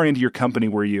 How far into your company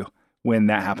were you when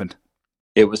that happened?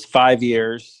 It was 5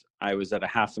 years. I was at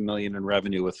 $500,000 in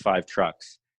revenue with 5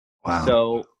 trucks. Wow.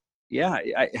 So yeah,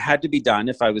 it had to be done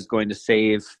if I was going to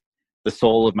save the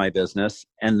soul of my business.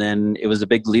 And then it was a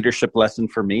big leadership lesson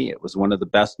for me. It was one of the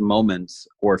best moments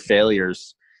or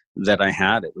failures that I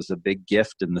had. It was a big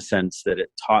gift in the sense that it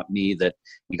taught me that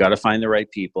you got to find the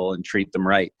right people and treat them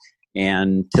right.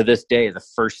 And to this day, the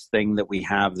first thing that we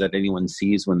have that anyone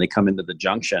sees when they come into the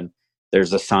junction,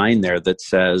 there's a sign there that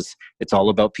says, it's all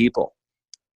about people,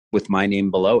 with my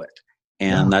name below it.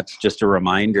 And that's just a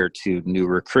reminder to new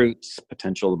recruits,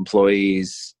 potential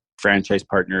employees, franchise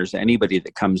partners, anybody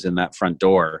that comes in that front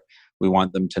door. We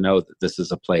want them to know that this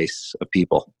is a place of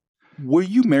people. Were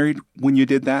you married when you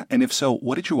did that? And if so,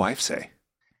 what did your wife say?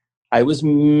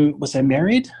 Was I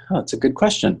married? Oh, that's a good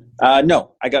question.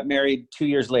 No, I got married 2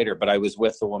 years later, but I was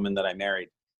with the woman that I married.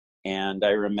 And I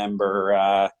remember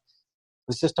it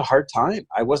was just a hard time.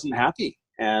 I wasn't happy.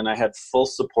 And I had full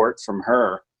support from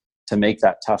her to make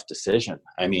that tough decision.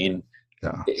 I mean,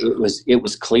 it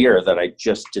was clear that I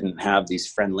just didn't have these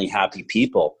friendly, happy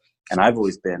people. And I've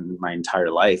always been my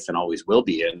entire life and always will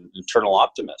be an eternal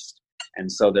optimist. And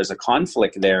so there's a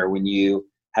conflict there when you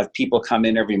have people come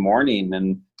in every morning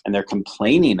and they're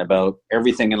complaining about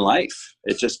everything in life.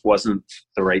 It just wasn't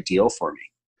the right deal for me.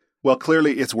 Well,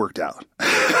 clearly it's worked out.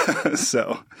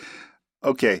 So,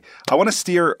 okay. I want to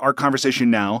steer our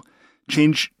conversation now,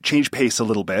 change pace a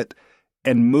little bit,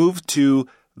 and move to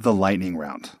the lightning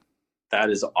round.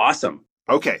 That is awesome.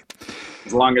 Okay.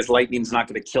 As long as lightning's not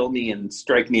going to kill me and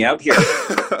strike me out here.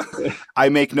 I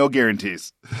make no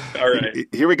guarantees. All right.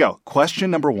 Here we go. Question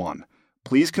number 1.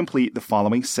 Please complete the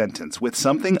following sentence with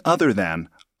something other than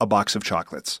a box of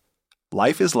chocolates.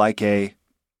 Life is like a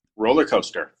roller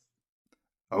coaster.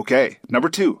 Okay. Number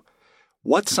 2.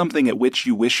 What's something at which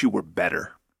you wish you were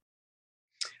better?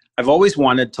 I've always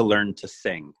wanted to learn to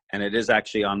sing, and it is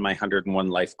actually on my 101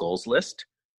 life goals list.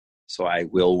 So I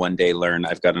will one day learn.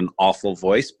 I've got an awful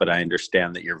voice, but I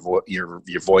understand that your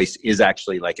voice is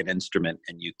actually like an instrument,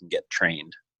 and you can get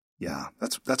trained. Yeah,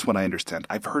 that's what I understand.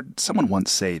 I've heard someone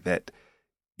once say that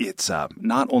it's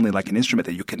not only like an instrument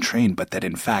that you can train, but that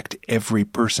in fact every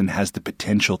person has the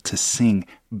potential to sing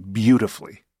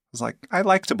beautifully. It's like, I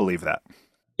like to believe that.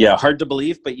 Yeah, hard to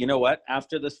believe, but you know what?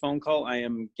 After this phone call, I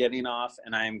am getting off,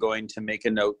 and I am going to make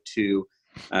a note to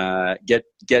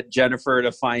get Jennifer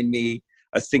to find me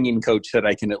a singing coach that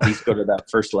I can at least go to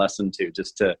that first lesson to,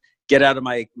 just to get out of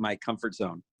my comfort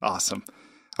zone. Awesome.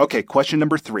 Okay, question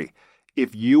number 3.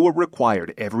 If you were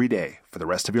required every day for the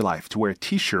rest of your life to wear a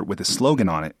t-shirt with a slogan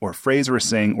on it, or a phrase or a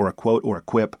saying or a quote or a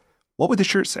quip, what would the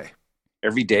shirt say?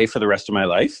 Every day for the rest of my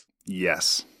life?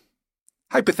 Yes.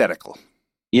 Hypothetical.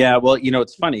 Yeah, well,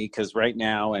 it's funny because right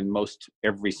now and most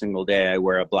every single day I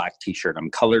wear a black t-shirt.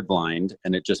 I'm colorblind,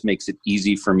 and it just makes it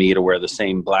easy for me to wear the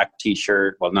same black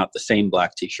t-shirt. Well, not the same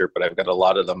black t-shirt, but I've got a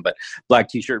lot of them, but black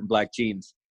t-shirt and black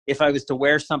jeans. If I was to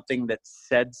wear something that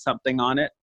said something on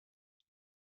it,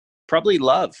 probably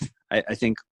love. I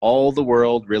think all the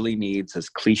world really needs, as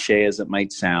cliche as it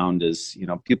might sound, is,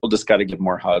 people just got to give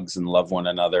more hugs and love one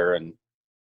another. And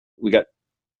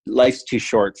life's too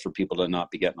short for people to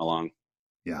not be getting along.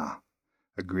 Yeah,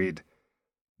 agreed.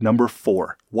 Number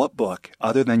 4, what book,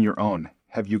 other than your own,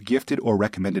 have you gifted or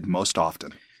recommended most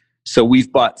often? So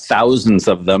we've bought thousands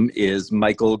of them, is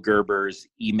Michael Gerber's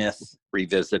E-Myth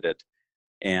Revisited.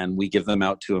 And we give them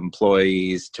out to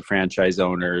employees, to franchise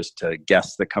owners, to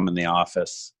guests that come in the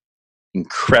office.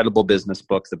 Incredible business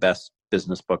book, the best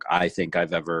business book I think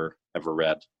I've ever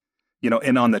read.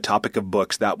 And on the topic of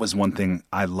books, that was one thing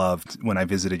I loved when I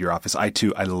visited your office. I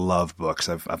love books.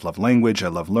 I've loved language. I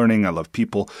love learning. I love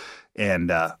people.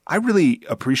 And I really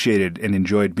appreciated and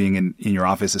enjoyed being in your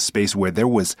office, a space where there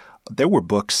were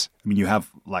books. I mean, you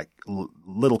have like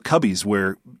little cubbies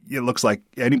where it looks like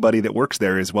anybody that works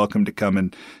there is welcome to come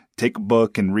and take a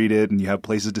book and read it. And you have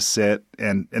places to sit.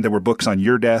 And there were books on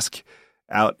your desk,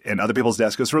 out and other people's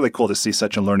desks. It was really cool to see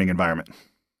such a learning environment.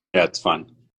 Yeah, it's fun.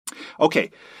 Okay.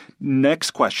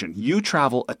 Next question. You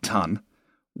travel a ton.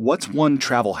 What's one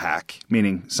travel hack,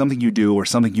 meaning something you do or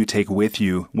something you take with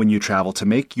you when you travel to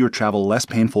make your travel less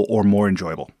painful or more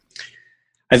enjoyable?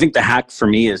 I think the hack for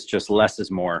me is just less is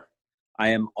more. I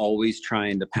am always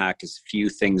trying to pack as few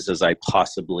things as I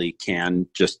possibly can,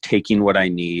 just taking what I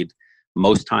need.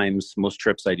 Most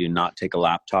trips, I do not take a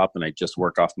laptop and I just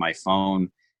work off my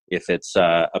phone. If it's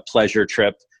a pleasure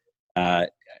trip, I'm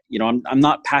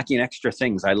not packing extra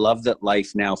things. I love that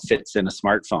life now fits in a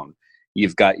smartphone.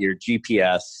 You've got your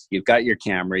GPS, you've got your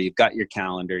camera, you've got your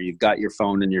calendar, you've got your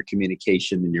phone and your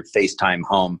communication and your FaceTime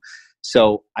home.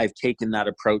 So I've taken that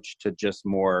approach to just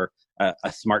more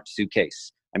a smart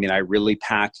suitcase. I mean, I really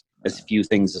pack as few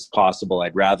things as possible.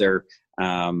 I'd rather,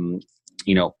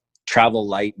 travel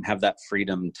light and have that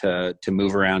freedom to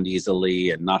move around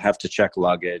easily and not have to check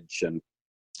luggage. And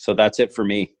so that's it for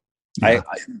me. Yeah.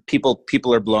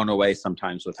 People are blown away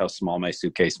sometimes with how small my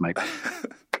suitcase might be.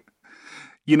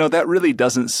 That really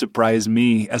doesn't surprise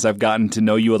me as I've gotten to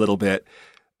know you a little bit,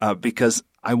 because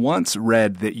I once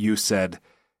read that you said,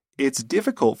 it's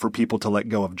difficult for people to let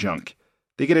go of junk.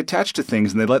 They get attached to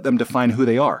things and they let them define who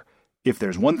they are. If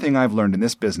there's one thing I've learned in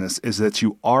this business is that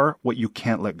you are what you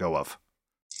can't let go of.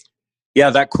 Yeah,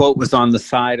 that quote was on the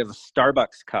side of a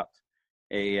Starbucks cup,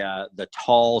 the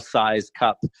tall size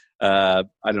cup. I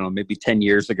don't know, maybe 10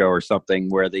 years ago or something,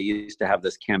 where they used to have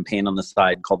this campaign on the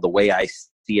side called The Way I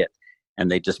See It. And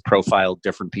they just profiled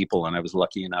different people. And I was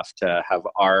lucky enough to have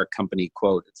our company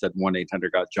quote. It said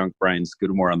 1-800-GOT-JUNK, Brian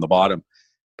Scudamore on the bottom.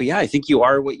 But yeah, I think you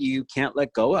are what you can't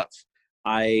let go of.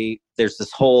 There's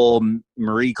this whole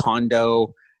Marie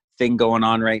Kondo thing going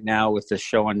on right now with the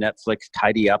show on Netflix,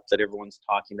 Tidy Up, that everyone's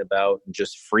talking about, and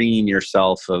just freeing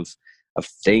yourself of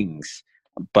things.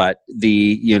 But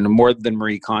more than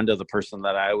Marie Kondo, the person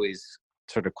that I always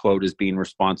sort of quote as being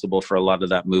responsible for a lot of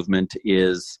that movement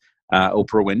is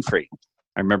Oprah Winfrey.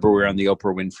 I remember we were on the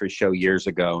Oprah Winfrey show years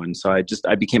ago. And so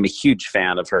I became a huge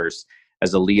fan of hers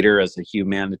as a leader, as a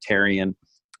humanitarian.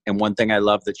 And one thing I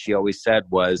love that she always said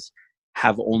was,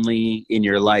 have only in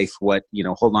your life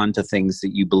hold on to things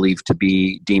that you believe to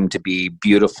be deemed to be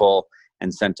beautiful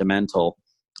and sentimental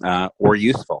or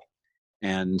useful.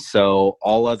 And so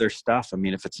all other stuff, I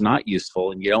mean, if it's not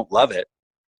useful and you don't love it,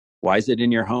 why is it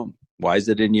in your home? Why is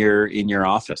it in your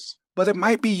office? But it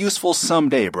might be useful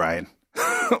someday, Brian.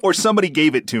 Or somebody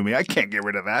gave it to me. I can't get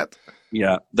rid of that.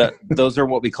 Yeah, those are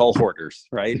what we call hoarders,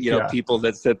 right? People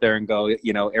that sit there and go,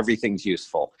 everything's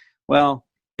useful. Well,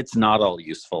 it's not all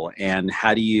useful. And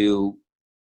how do you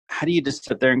just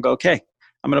sit there and go, okay,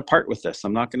 I'm going to part with this.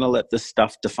 I'm not going to let this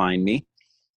stuff define me.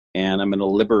 And I'm going to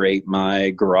liberate my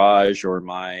garage or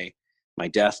my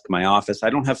desk, my office. I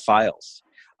don't have files.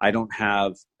 I don't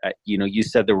have, you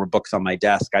said there were books on my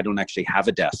desk. I don't actually have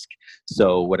a desk.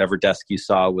 So whatever desk you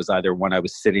saw was either one I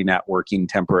was sitting at working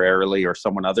temporarily or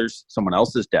someone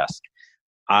else's desk.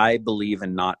 I believe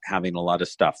in not having a lot of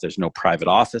stuff. There's no private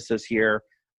offices here.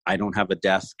 I don't have a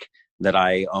desk that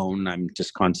I own. I'm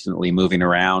just constantly moving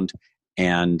around.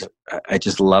 And I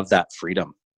just love that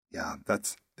freedom. Yeah,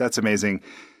 that's amazing.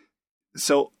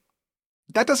 So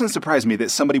that doesn't surprise me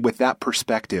that somebody with that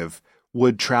perspective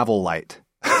would travel light.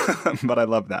 But I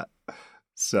love that.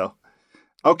 So,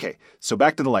 okay. So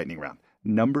back to the lightning round.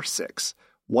 Number 6.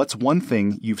 What's one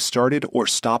thing you've started or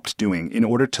stopped doing in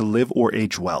order to live or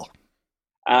age well?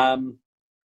 I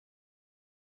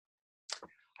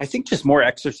think just more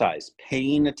exercise,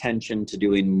 paying attention to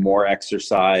doing more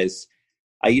exercise.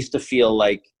 I used to feel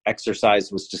like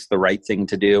exercise was just the right thing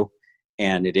to do,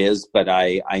 and it is, but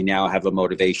I now have a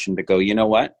motivation to go, you know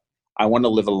what? I want to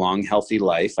live a long, healthy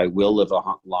life. I will live a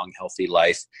long, healthy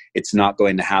life. It's not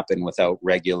going to happen without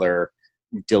regular,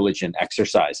 diligent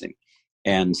exercising.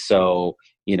 And so,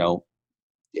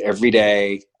 every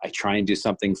day I try and do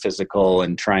something physical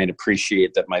and try and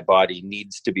appreciate that my body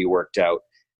needs to be worked out.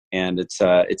 And it's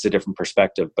a different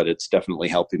perspective, but it's definitely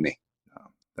helping me.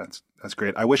 Oh, that's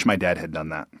great. I wish my dad had done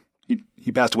that.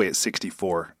 He passed away at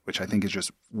 64, which I think is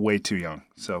just way too young.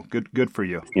 So good for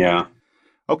you. Yeah.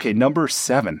 Okay, number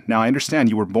 7. Now, I understand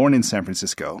you were born in San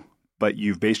Francisco, but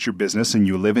you've based your business and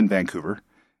you live in Vancouver.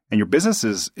 And your business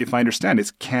is, if I understand,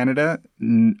 it's Canada,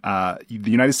 the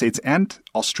United States, and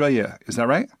Australia. Is that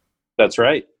right? That's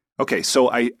right. Okay, so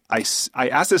I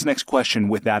asked this next question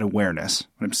with that awareness.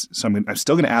 I'm still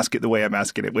going to ask it the way I'm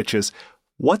asking it, which is,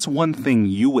 what's one thing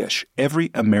you wish every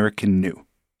American knew?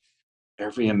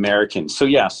 Every American. So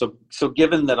yeah, so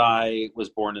given that I was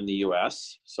born in the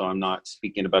U.S., so I'm not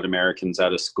speaking about Americans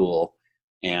out of school,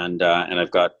 and I've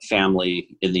got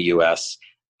family in the U.S.,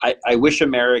 I wish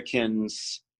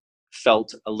Americans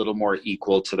felt a little more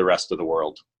equal to the rest of the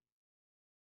world.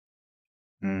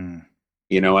 Mm.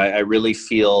 I really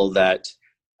feel that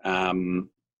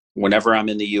whenever I'm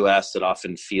in the U.S., it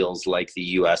often feels like the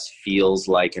U.S. feels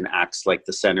like and acts like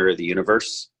the center of the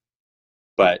universe.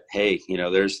 But hey,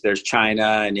 there's China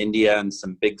and India and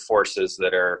some big forces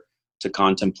that are to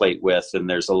contemplate with, and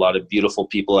there's a lot of beautiful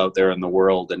people out there in the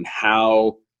world. And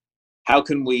how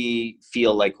can we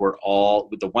feel like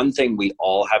the one thing we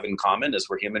all have in common is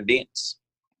we're human beings.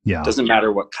 Yeah. It doesn't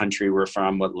matter what country we're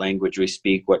from, what language we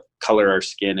speak, what color our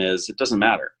skin is. It doesn't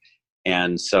matter.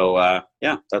 And so,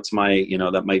 that's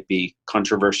that might be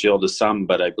controversial to some,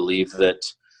 but I believe that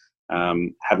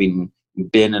having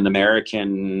been an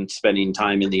American, spending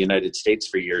time in the United States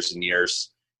for years and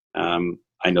years,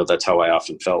 I know that's how I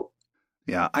often felt.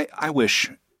 Yeah, I wish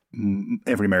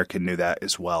every American knew that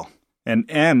as well.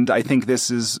 And I think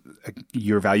this is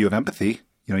your value of empathy.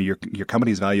 Your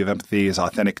company's value of empathy is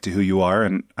authentic to who you are,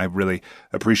 and I really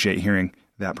appreciate hearing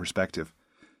that perspective.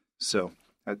 So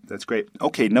that's great.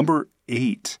 Okay, number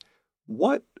 8.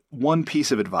 What one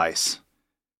piece of advice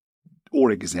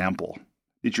or example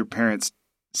did your parents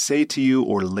say to you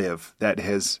or live that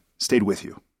has stayed with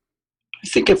you? I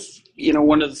think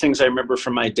one of the things I remember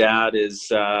from my dad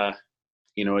is, a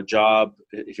job,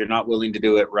 if you're not willing to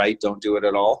do it right, don't do it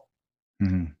at all.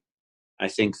 Mm-hmm. I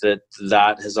think that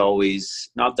has always,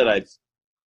 not that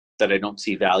I don't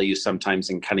see value sometimes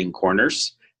in cutting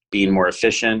corners, being more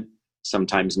efficient,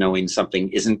 sometimes knowing something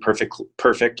isn't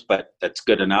perfect, but that's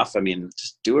good enough. I mean,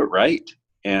 just do it right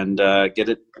and get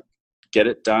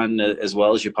it done as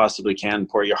well as you possibly can.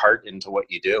 Pour your heart into what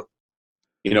you do.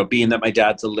 Being that my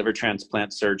dad's a liver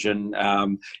transplant surgeon,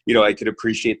 I could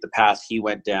appreciate the path he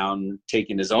went down,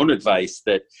 taking his own advice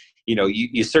that,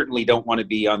 you certainly don't want to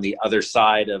be on the other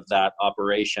side of that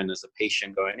operation as a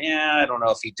patient going, I don't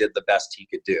know if he did the best he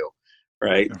could do.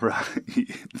 Right. Right.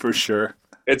 For sure.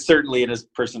 It's certainly in his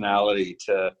personality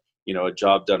to, a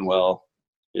job done well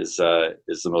is the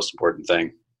most important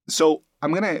thing. So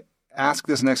I'm going to ask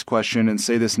this next question and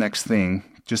say this next thing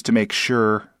just to make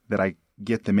sure that I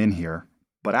get them in here.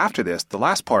 But after this, the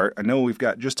last part, I know we've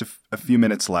got just a few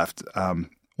minutes left.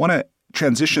 Want to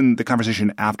transition the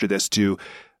conversation after this to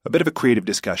a bit of a creative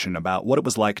discussion about what it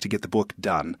was like to get the book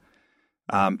done.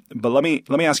 But let me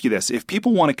ask you this. If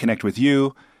people want to connect with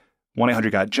you,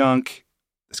 1-800-GOT-JUNK,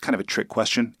 it's kind of a trick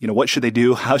question. What should they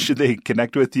do? How should they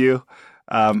connect with you?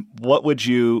 What would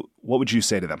you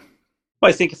say to them? Well,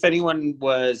 I think if anyone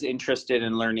was interested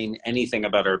in learning anything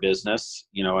about our business,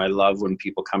 I love when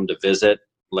people come to visit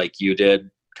like you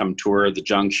did, come tour the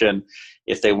Junction.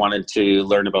 If they wanted to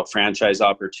learn about franchise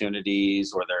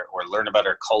opportunities or learn about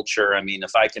our culture, I mean,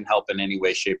 if I can help in any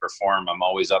way, shape, or form, I'm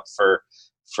always up for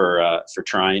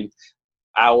trying.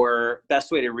 Our best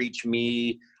way to reach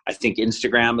me, I think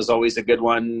Instagram is always a good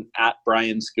one. At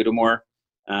Brian Scudamore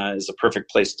is a perfect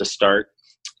place to start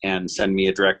and send me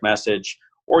a direct message.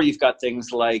 Or you've got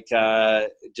things like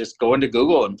just going to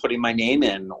Google and putting my name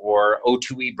in, or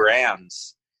O2E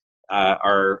Brands.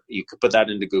 You could put that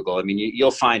into Google. I mean,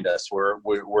 you'll find us. We're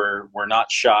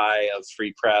not shy of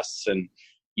free press and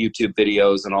YouTube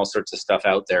videos and all sorts of stuff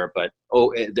out there. But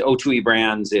the O2E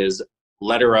Brands is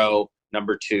letter O,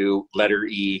 number 2, letter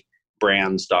E,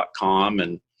 brands.com.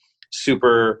 And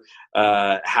super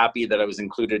happy that I was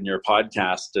included in your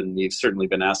podcast. And you've certainly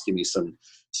been asking me some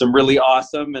really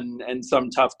awesome and some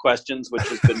tough questions, which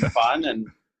has been fun. And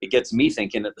it gets me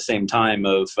thinking at the same time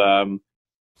of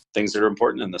things that are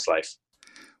important in this life.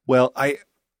 Well, I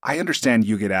understand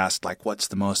you get asked, like, what's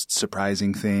the most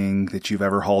surprising thing that you've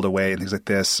ever hauled away and things like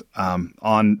this. On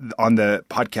the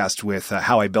podcast with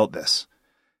How I Built This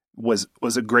was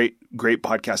a great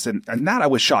podcast. And that I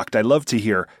was shocked. I love to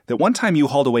hear that one time you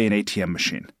hauled away an ATM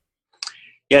machine.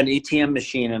 Yeah, an ATM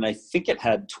machine, and I think it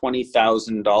had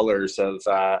 $20,000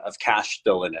 of cash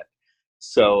still in it.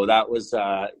 So that was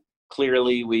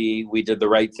clearly we did the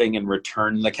right thing and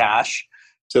returned the cash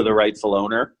to the rightful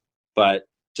owner. But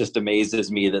just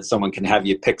amazes me that someone can have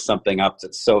you pick something up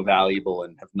that's so valuable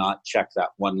and have not checked that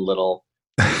one little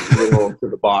to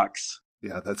the box.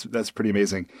 Yeah, that's pretty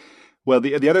amazing. Well,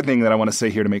 the other thing that I want to say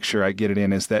here to make sure I get it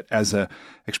in is that as a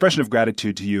expression of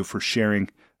gratitude to you for sharing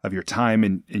of your time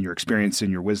and your experience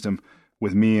and your wisdom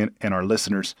with me and our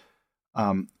listeners,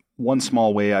 one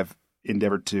small way I've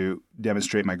endeavored to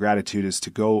demonstrate my gratitude is to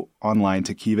go online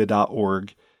to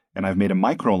kiva.org, and I've made a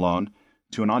microloan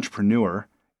to an entrepreneur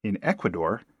in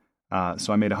Ecuador.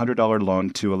 So I made a $100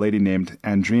 loan to a lady named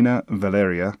Andrina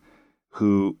Valeria,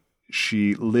 who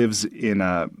she lives in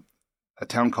a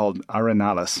town called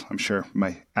Arenales. I'm sure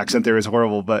my accent there is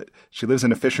horrible, but she lives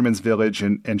in a fisherman's village,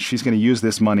 and she's going to use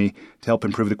this money to help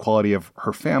improve the quality of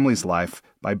her family's life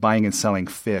by buying and selling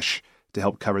fish to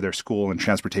help cover their school and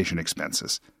transportation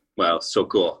expenses. Wow, so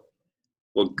cool.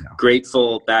 Well,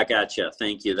 grateful back at you.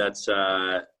 Thank you. That's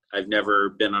I've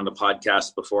never been on a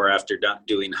podcast before after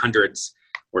doing hundreds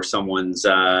where someone's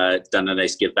done a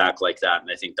nice give back like that.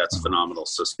 And I think that's phenomenal.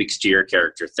 So speaks to your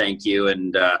character. Thank you.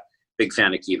 And big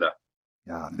fan of Kiva.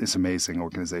 Yeah, it's an amazing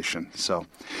organization. So,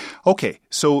 okay.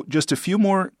 So just a few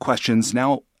more questions.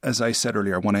 Now, as I said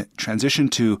earlier, I want to transition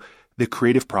to the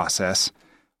creative process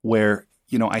where,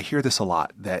 I hear this a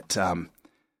lot that,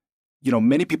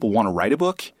 many people want to write a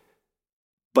book,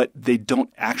 but they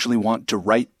don't actually want to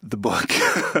write the book.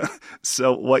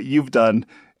 So what you've done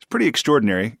is pretty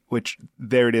extraordinary, which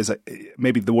there it is.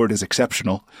 Maybe the word is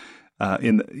exceptional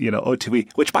in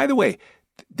O2E, which, by the way,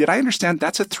 did I understand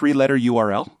that's a 3-letter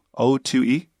URL,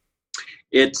 O2E?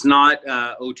 It's not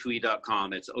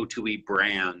O2E.com. It's O2E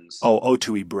Brands. Oh,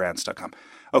 O2EBrands.com.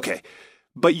 Okay.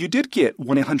 But you did get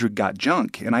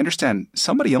 1-800-GOT-JUNK, and I understand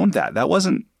somebody owned that. That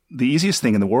wasn't the easiest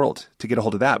thing in the world to get a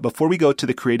hold of that. Before we go to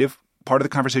the creative part of the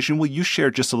conversation, will you share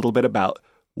just a little bit about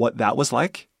what that was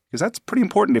like? Because that's pretty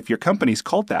important if your company's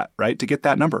called that, right? To get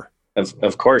that number.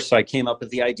 Of course. So I came up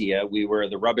with the idea. We were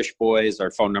the Rubbish Boys. Our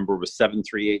phone number was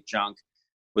 738 Junk.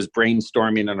 Was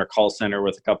brainstorming in our call center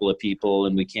with a couple of people,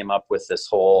 and we came up with this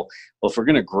whole, well, if we're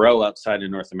going to grow outside of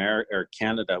North America or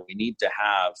Canada, we need to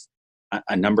have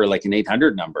a number like an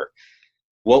 800 number.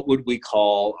 What would we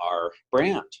call our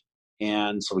brand?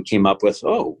 And so we came up with,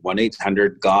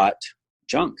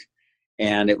 1-800-GOT-JUNK.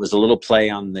 And it was a little play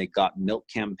on the Got Milk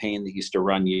campaign that used to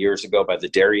run years ago by the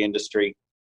dairy industry.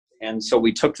 And so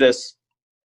we took this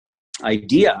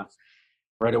idea.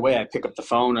 Right away, I pick up the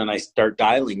phone and I start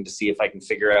dialing to see if I can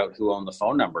figure out who owned the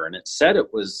phone number. And it said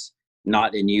it was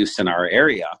not in use in our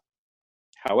area.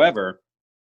 However,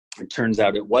 it turns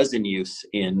out it was in use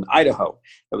in Idaho.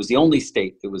 It was the only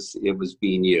state that it was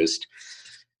being used.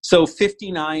 So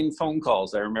 59 phone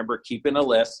calls. I remember keeping a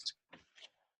list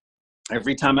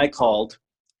every time I called,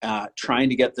 trying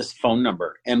to get this phone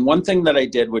number. And one thing that I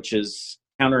did, which is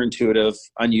counterintuitive,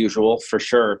 unusual for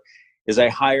sure, is I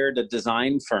hired a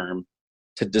design firm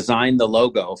to design the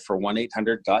logo for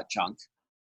 1-800-GOT-JUNK,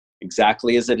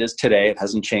 exactly as it is today. It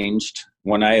hasn't changed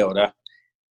one iota.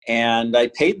 And I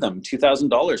paid them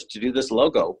 $2,000 to do this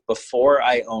logo before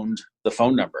I owned the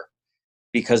phone number,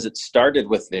 because it started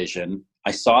with vision.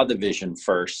 I saw the vision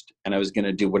first, and I was going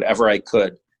to do whatever I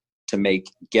could to make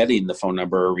getting the phone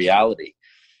number a reality.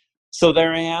 So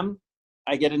there I am.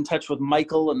 I get in touch with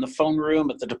Michael in the phone room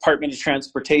at the Department of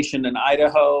Transportation in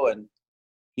Idaho, and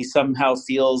he somehow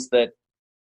feels that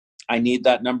I need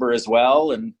that number as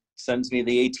well, and sends me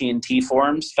the AT&T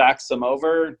forms, fax them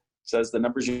over, says the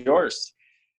number's yours,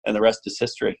 and the rest is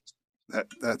history.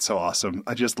 That's so awesome.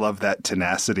 I just love that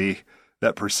tenacity,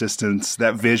 that persistence,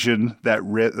 that vision,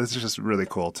 that's just really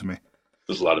cool to me. It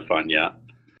was a lot of fun, yeah.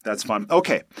 That's fun.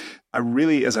 Okay.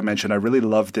 As I mentioned, I really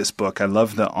love this book. I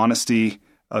love the honesty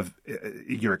of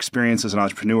your experience as an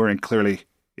entrepreneur, and clearly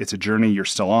it's a journey you're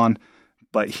still on,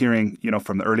 but hearing,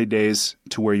 from the early days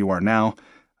to where you are now,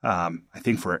 I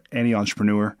think for any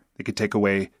entrepreneur, they could take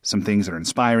away some things that are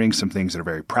inspiring, some things that are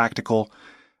very practical.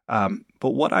 But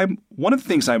one of the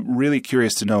things I'm really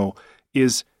curious to know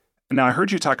is, now I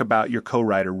heard you talk about your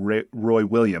co-writer, Roy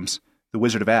Williams, the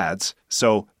Wizard of Ads.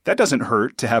 So that doesn't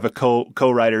hurt to have a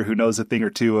co-writer who knows a thing or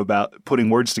two about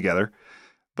putting words together.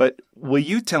 But will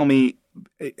you tell me,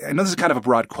 I know this is kind of a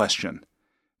broad question,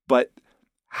 but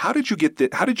how did you get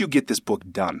this book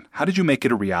done? How did you make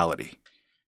it a reality?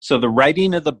 So the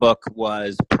writing of the book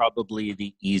was probably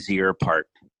the easier part.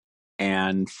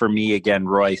 And for me, again,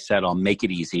 Roy said, I'll make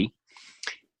it easy.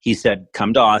 He said,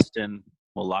 come to Austin.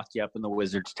 We'll lock you up in the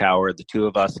Wizard's Tower. The two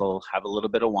of us will have a little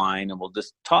bit of wine and we'll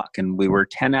just talk. And we were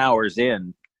 10 hours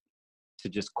in to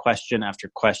just question after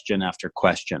question after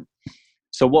question.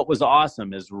 So what was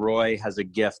awesome is Roy has a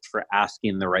gift for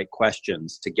asking the right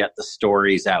questions to get the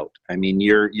stories out. I mean,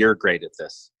 you're great at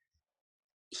this.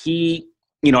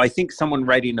 I think someone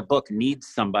writing a book needs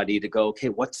somebody to go, okay,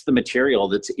 what's the material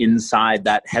that's inside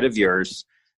that head of yours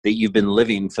that you've been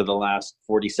living for the last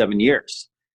 47 years?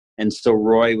 And so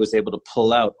Roy was able to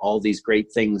pull out all these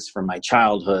great things from my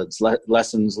childhoods,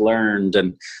 lessons learned,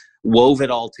 and wove it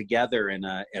all together in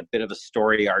a bit of a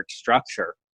story arc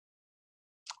structure.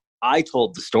 I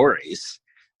told the stories.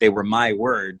 They were my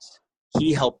words.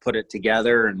 He helped put it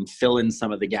together and fill in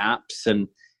some of the gaps. And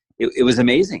it was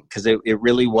amazing because it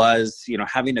really was,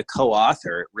 having a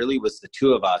co-author, it really was the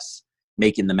two of us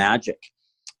making the magic.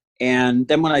 And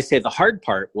then when I say the hard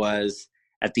part was,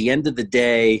 at the end of the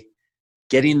day,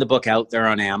 getting the book out there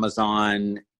on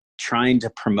Amazon, trying to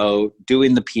promote,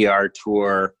 doing the PR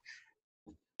tour.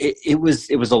 It was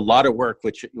a lot of work,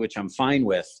 which I'm fine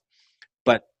with.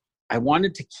 But I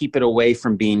wanted to keep it away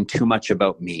from being too much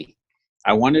about me.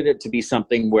 I wanted it to be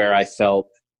something where I felt,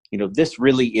 this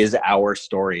really is our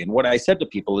story. And what I said to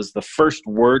people is the first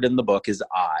word in the book is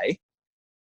I.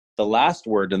 The last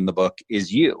word in the book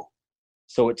is you.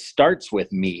 So it starts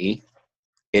with me.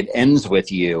 It ends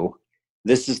with you.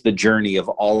 This is the journey of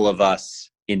all of us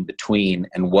in between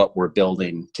and what we're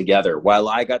building together. While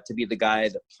I got to be the guy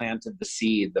that planted the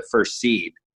seed, the first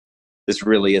seed, this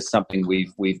really is something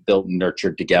we've built and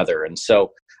nurtured together. And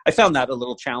so I found that a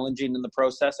little challenging in the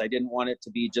process. I didn't want it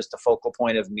to be just a focal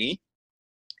point of me.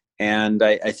 And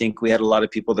I think we had a lot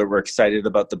of people that were excited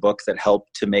about the book that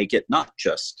helped to make it not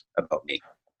just about me.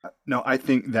 No, I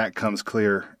think that comes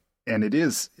clear. And it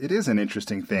is an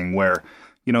interesting thing where,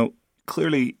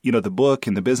 clearly, the book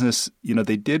and the business,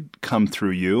 they did come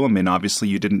through you. I mean, obviously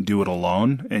you didn't do it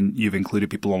alone, and you've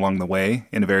included people along the way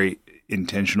in a very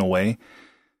intentional way.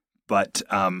 But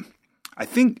I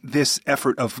think this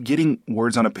effort of getting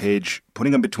words on a page,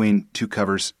 putting them between two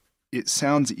covers, it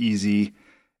sounds easy.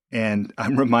 And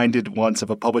I'm reminded once of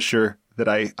a publisher that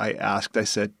I asked, I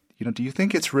said, do you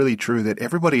think it's really true that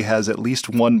everybody has at least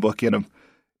one book in them?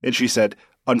 And she said,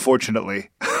 unfortunately.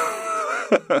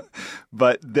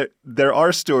 But there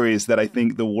are stories that I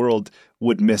think the world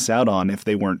would miss out on if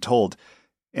they weren't told.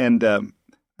 And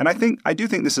I do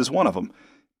think this is one of them.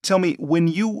 Tell me, when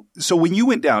you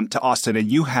went down to Austin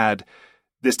and you had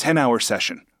this 10-hour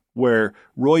session where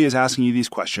Roy is asking you these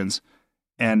questions,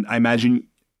 and I imagine,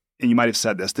 and you might have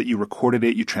said this, that you recorded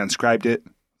it, you transcribed it.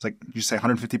 It's like, you say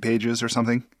 150 pages or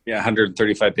something? Yeah,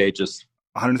 135 pages.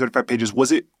 135 pages.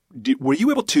 Were you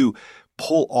able to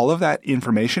pull all of that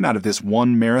information out of this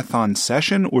one marathon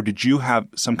session, or did you have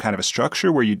some kind of a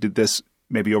structure where you did this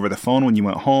maybe over the phone when you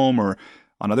went home or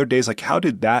on other days? Like, how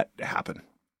did that happen?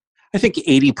 I think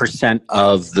 80%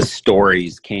 of the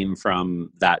stories came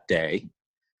from that day.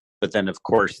 But then, of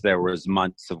course, there was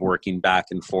months of working back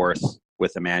and forth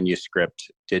with a manuscript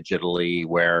digitally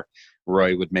where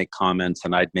Roy would make comments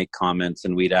and I'd make comments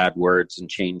and we'd add words and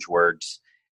change words.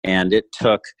 And it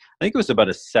took, I think it was about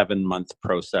a 7-month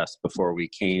process before we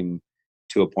came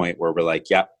to a point where we're like,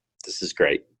 yeah, this is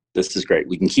great. This is great.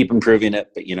 We can keep improving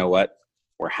it, but you know what?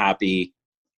 We're happy.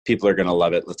 People are going to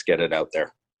love it. Let's get it out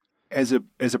there. As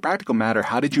a practical matter,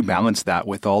 how did you balance that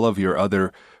with all of your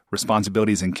other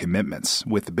responsibilities and commitments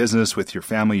with the business, with your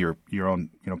family, your own,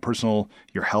 personal,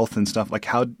 your health and stuff? Like,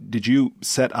 how did you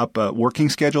set up a working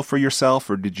schedule for yourself,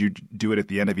 or did you do it at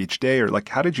the end of each day? Or like,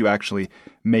 how did you actually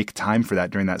make time for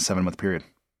that during that 7-month period?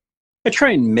 I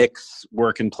try and mix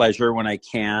work and pleasure when I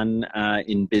can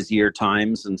in busier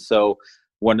times. And so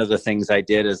one of the things I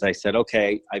did is I said,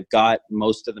 okay, I've got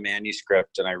most of the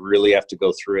manuscript and I really have to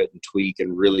go through it and tweak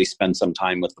and really spend some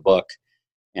time with the book.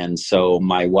 And so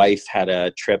my wife had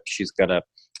a trip. She's got a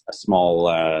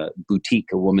small boutique,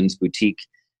 a woman's boutique,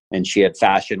 and she had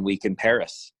Fashion Week in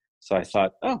Paris. So I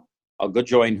thought, I'll go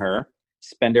join her,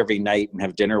 spend every night and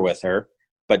have dinner with her.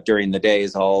 But during the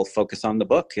days, I'll focus on the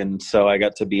book. And so I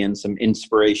got to be in some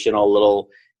inspirational little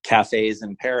cafes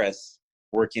in Paris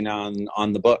working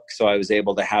on the book. So I was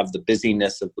able to have the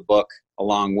busyness of the book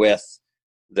along with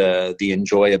the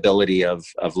enjoyability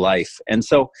of life. And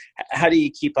so how do you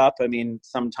keep up? I mean,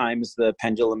 sometimes the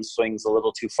pendulum swings a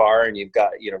little too far and you've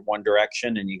got, one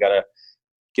direction and you got to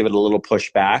give it a little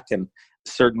push back. And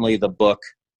certainly the book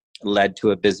led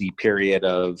to a busy period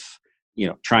of,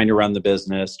 trying to run the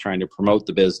business, trying to promote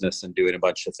the business and doing a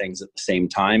bunch of things at the same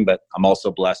time. But I'm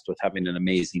also blessed with having an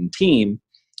amazing team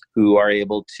who are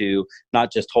able to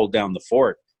not just hold down the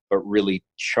fort, but really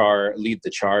lead the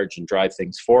charge and drive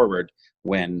things forward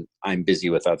when I'm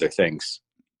busy with other things.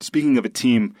 Speaking of a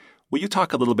team, will you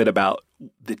talk a little bit about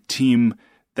the team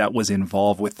that was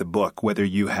involved with the book, whether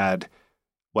you had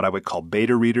what I would call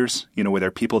beta readers, were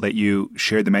there people that you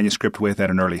shared the manuscript with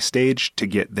at an early stage to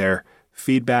get their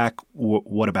feedback?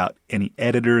 What about any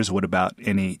editors? What about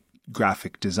any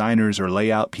graphic designers or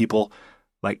layout people?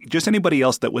 Like just anybody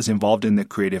else that was involved in the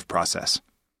creative process?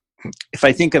 If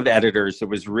I think of editors, it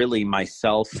was really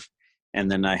myself.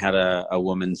 And then I had a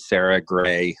woman, Sarah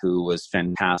Gray, who was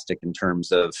fantastic in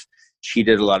terms of, she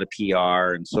did a lot of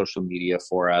PR and social media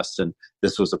for us. And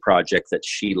this was a project that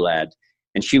she led.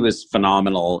 And she was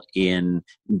phenomenal in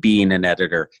being an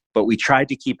editor. But we tried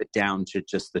to keep it down to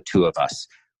just the two of us.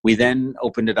 We then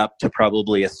opened it up to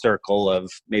probably a circle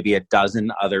of maybe a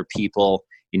dozen other people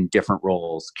in different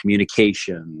roles,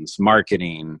 communications,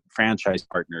 marketing, franchise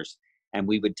partners, and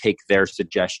we would take their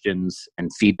suggestions and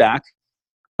feedback.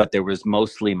 But there was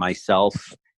mostly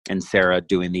myself and Sarah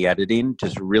doing the editing,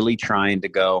 just really trying to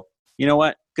go, you know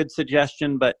what, good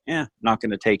suggestion, but not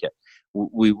going to take it.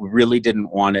 We really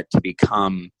didn't want it to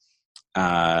become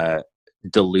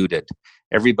diluted.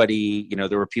 Everybody,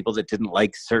 there were people that didn't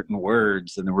like certain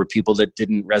words and there were people that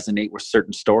didn't resonate with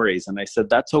certain stories. And I said,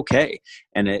 that's okay.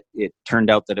 And it turned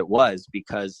out that it was,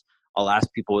 because I'll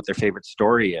ask people what their favorite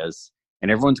story is.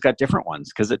 And everyone's got different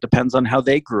ones because it depends on how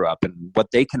they grew up and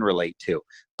what they can relate to.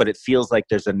 But it feels like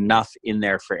there's enough in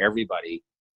there for everybody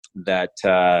that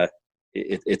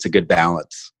it's a good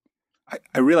balance.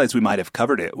 I realize we might have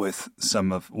covered it with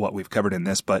some of what we've covered in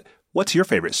this, but what's your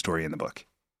favorite story in the book?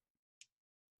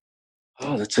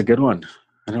 Oh, that's a good one.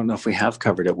 I don't know if we have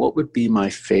covered it. What would be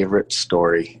my favorite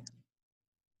story?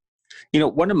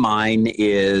 One of mine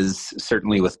is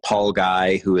certainly with Paul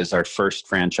Guy, who is our first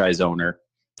franchise owner.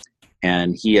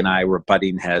 And he and I were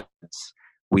butting heads.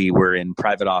 We were in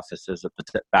private offices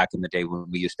back in the day when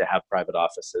we used to have private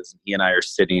offices. He and I are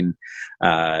sitting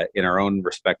in our own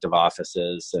respective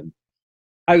offices. And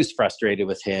I was frustrated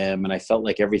with him, and I felt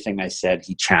like everything I said,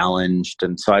 he challenged.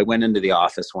 And so I went into the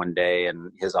office one day,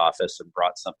 in his office, and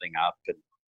brought something up. And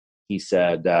he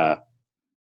said,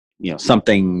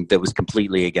 something that was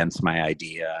completely against my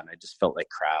idea. And I just felt like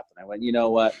crap. And I went, you know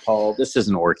what, Paul, this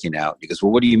isn't working out. He goes,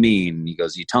 well, what do you mean? And he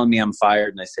goes, you telling me I'm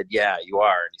fired? And I said, yeah, you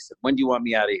are. And he said, when do you want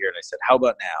me out of here? And I said, how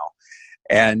about now?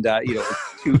 And,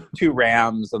 two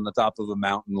rams on the top of a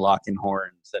mountain locking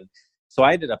horns. And so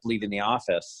I ended up leaving the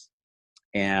office,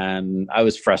 and I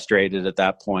was frustrated at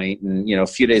that point. And, a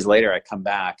few days later I come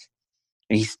back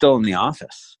and he's still in the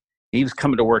office. He was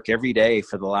coming to work every day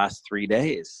for the last 3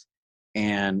 days.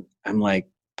 And I'm like,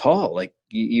 Paul, like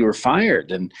you were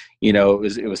fired. And, it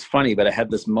was funny, but I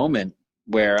had this moment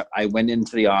where I went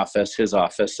into his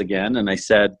office again. And I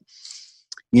said,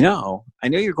 I know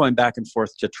you're going back and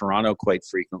forth to Toronto quite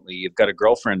frequently. You've got a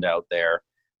girlfriend out there.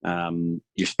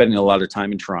 You're spending a lot of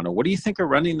time in Toronto. What do you think of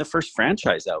running the first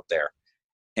franchise out there?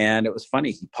 And it was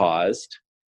funny. He paused,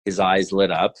 his eyes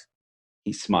lit up.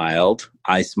 He smiled.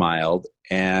 I smiled.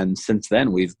 And since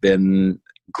then, we've been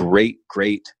great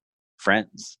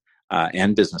friends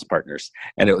and business partners.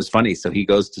 And it was funny. So he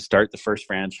goes to start the first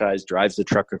franchise, drives the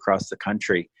truck across the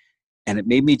country. And it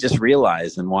made me just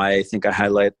realize, and why I think I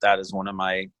highlight that as one of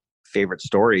my favorite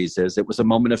stories, is it was a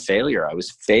moment of failure. I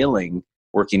was failing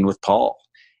working with Paul.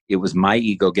 It was my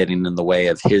ego getting in the way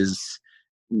of his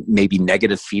maybe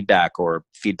negative feedback, or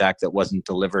feedback that wasn't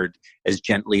delivered as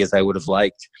gently as I would have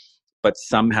liked. But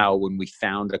somehow when we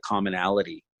found a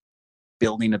commonality,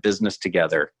 building a business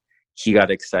together, he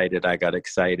got excited, I got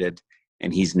excited,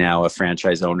 and he's now a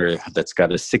franchise owner that's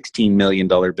got a $16 million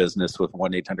business with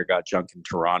 1-800-GOT-JUNK in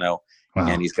Toronto. Wow.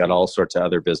 And he's got all sorts of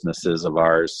other businesses of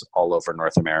ours all over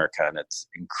North America, and it's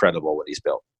incredible what he's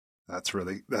built. That's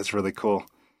really cool.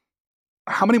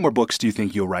 How many more books do you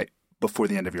think you'll write before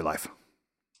the end of your life?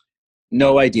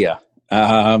 No idea.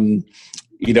 This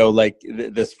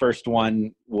first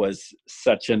one was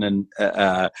such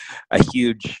a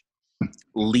huge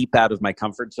leap out of my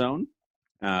comfort zone.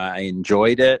 I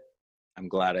enjoyed it. I'm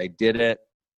glad I did it.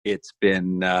 It's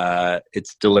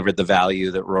delivered the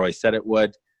value that Roy said it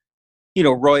would.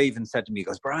 Roy even said to me, he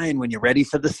goes, Brian, when you're ready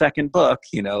for the second book,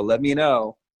 let me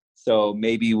know. So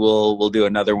maybe we'll do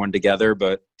another one together,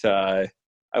 but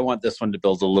I want this one to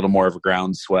build a little more of a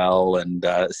groundswell and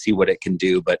see what it can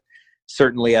do. But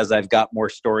certainly, as I've got more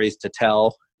stories to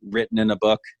tell written in a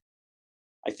book,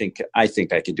 I think I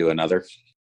could do another.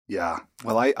 Yeah.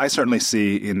 Well, I certainly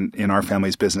see in our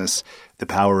family's business the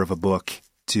power of a book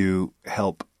to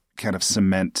help kind of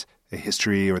cement a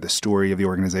history or the story of the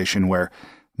organization, where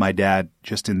my dad,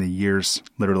 just in the years,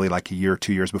 literally like a year or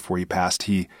 2 years before he passed,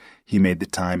 he made the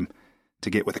time to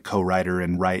get with a co-writer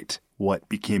and write what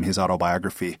became his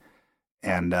autobiography.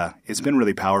 And it's been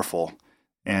really powerful.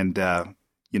 And,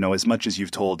 as much as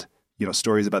you've told,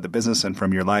 stories about the business and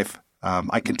from your life,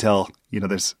 I can tell,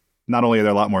 there's not only are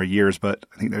there a lot more years, but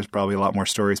I think there's probably a lot more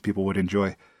stories people would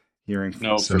enjoy hearing.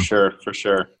 No, so, for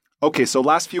sure. Okay, so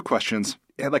last few questions.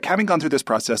 Like, having gone through this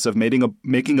process of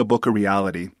making a book a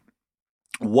reality,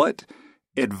 what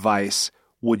advice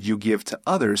would you give to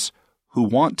others who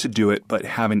want to do it but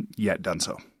haven't yet done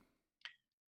so?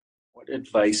 What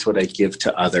advice would I give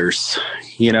to others?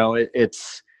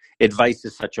 Advice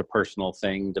is such a personal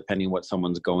thing, depending what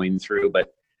someone's going through.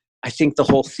 But I think the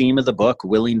whole theme of the book,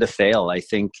 willing to fail, I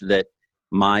think that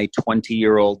my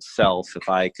 20-year-old self, if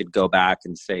I could go back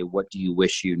and say, what do you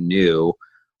wish you knew?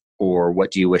 Or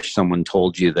what do you wish someone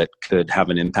told you that could have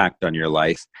an impact on your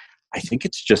life? I think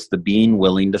it's just the being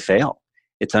willing to fail.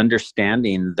 It's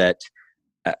understanding that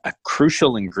a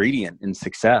crucial ingredient in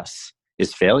success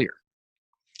is failure.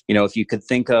 If you could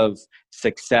think of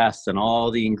success and all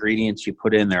the ingredients you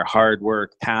put in there, hard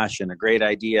work, passion, a great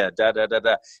idea,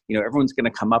 everyone's going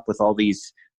to come up with all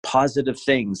these positive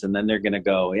things. And then they're going to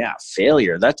go, yeah,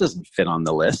 failure, that doesn't fit on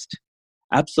the list.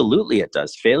 Absolutely it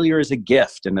does. Failure is a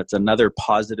gift, and it's another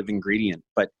positive ingredient.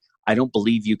 But I don't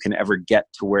believe you can ever get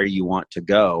to where you want to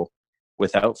go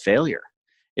without failure.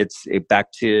 It's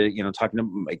back to, talking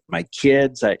to my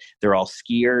kids, they're all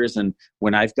skiers. And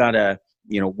when I've got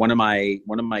one of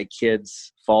my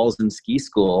kids falls in ski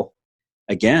school,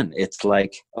 again, it's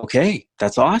like, okay,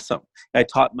 that's awesome. I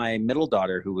taught my middle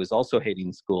daughter, who was also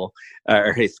hating school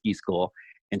or ski school,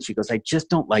 and she goes, I just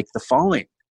don't like the falling.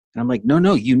 And I'm like,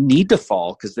 no, you need to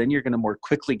fall, because then you're going to more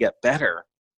quickly get better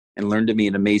and learn to be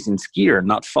an amazing skier and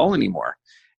not fall anymore.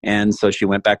 And so she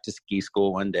went back to ski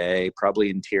school one day,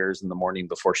 probably in tears in the morning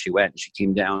before she went. And she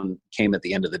came at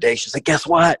the end of the day. She's like, guess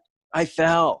what? I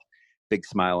fell. Big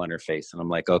smile on her face. And I'm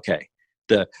like, okay,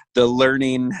 the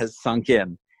learning has sunk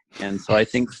in. And so I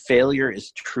think failure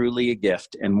is truly a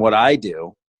gift. And what I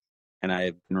do, and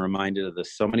I've been reminded of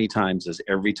this so many times, is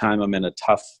every time I'm in a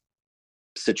tough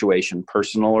situation,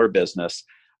 personal or business,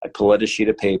 I pull out a sheet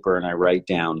of paper and I write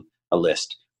down a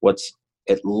list. What's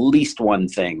at least one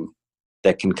thing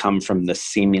that can come from the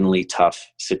seemingly tough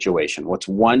situation? What's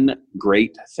one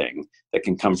great thing that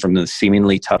can come from the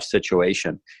seemingly tough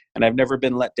situation? And I've never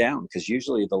been let down, because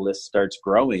usually the list starts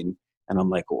growing and I'm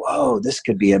like, whoa, this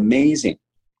could be amazing.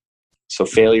 So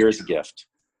failure is a gift.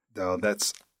 Though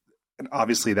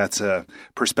obviously that's a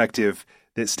perspective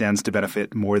that stands to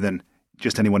benefit more than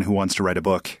just anyone who wants to write a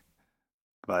book.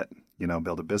 But,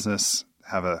 build a business,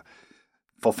 have a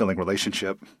fulfilling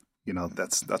relationship,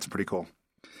 that's pretty cool.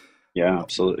 Yeah,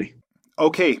 absolutely.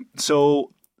 Okay,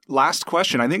 so last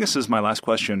question. I think this is my last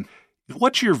question.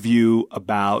 What's your view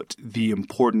about the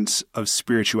importance of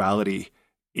spirituality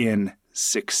in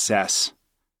success?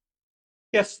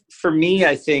 Yes, for me,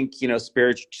 I think,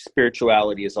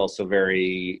 spirituality is also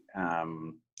very,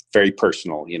 very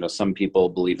personal. Some people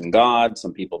believe in God,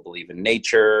 some people believe in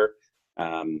nature,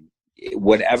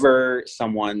 whatever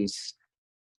someone's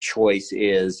choice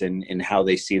is in how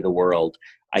they see the world.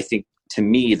 I think, to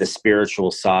me, the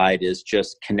spiritual side is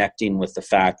just connecting with the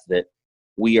fact that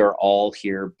we are all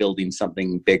here building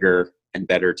something bigger and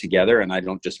better together. And I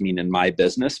don't just mean in my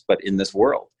business, but in this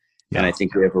world. Yeah. And I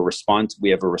think we have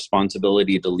a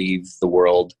responsibility to leave the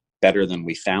world better than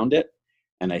we found it.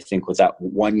 And I think with that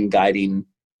one guiding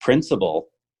principle,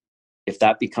 if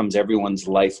that becomes everyone's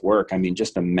life work,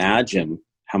 just imagine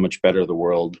how much better the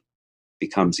world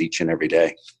becomes each and every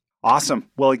day. Awesome.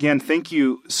 Well, again, thank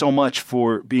you so much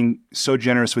for being so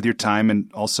generous with your time.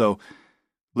 And also,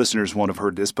 listeners won't have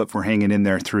heard this, but for hanging in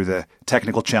there through the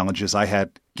technical challenges I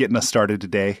had getting us started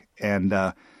today. And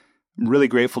I'm really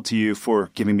grateful to you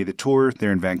for giving me the tour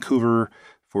there in Vancouver,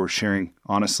 for sharing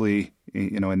honestly,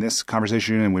 in this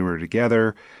conversation, and we were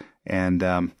together. And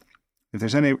if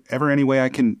there's ever any way I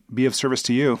can be of service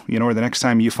to you, or the next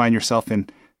time you find yourself in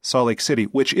Salt Lake City,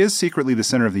 which is secretly the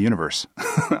center of the universe,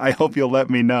 I hope you'll let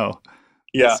me know.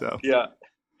 Yeah.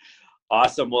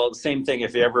 Awesome. Well, same thing.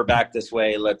 If you're ever back this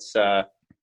way, let's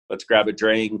grab a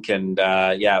drink. And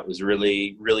it was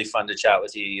really, really fun to chat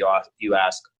with you. You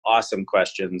ask awesome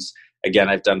questions. Again,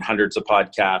 I've done hundreds of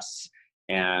podcasts,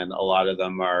 and a lot of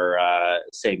them are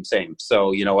same.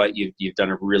 So you know what? You've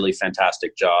done a really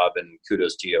fantastic job, and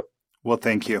kudos to you. Well,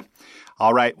 thank you.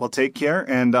 All right. Well, take care,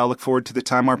 and I'll look forward to the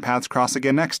time our paths cross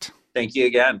again next. Thank you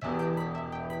again.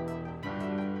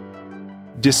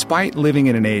 Despite living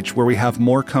in an age where we have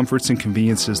more comforts and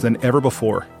conveniences than ever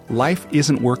before, life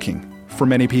isn't working for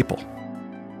many people.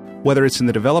 Whether it's in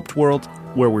the developed world,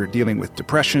 where we're dealing with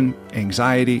depression,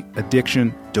 anxiety,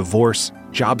 addiction, divorce,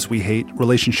 jobs we hate,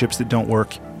 relationships that don't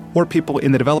work, or people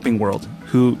in the developing world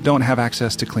who don't have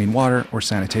access to clean water or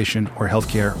sanitation or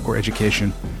healthcare or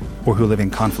education, or who live in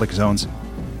conflict zones,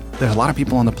 there's a lot of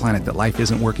people on the planet that life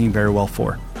isn't working very well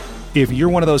for. If you're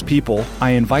one of those people,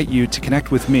 I invite you to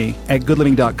connect with me at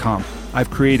goodliving.com.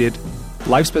 I've created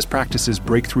Life's Best Practices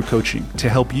Breakthrough Coaching to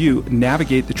help you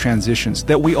navigate the transitions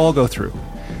that we all go through.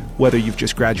 Whether you've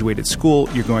just graduated school,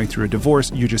 you're going through a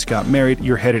divorce, you just got married,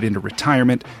 you're headed into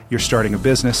retirement, you're starting a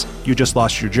business, you just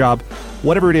lost your job,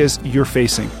 whatever it is you're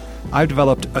facing, I've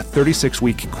developed a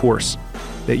 36-week course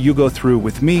that you go through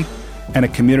with me and a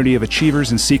community of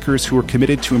achievers and seekers who are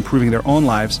committed to improving their own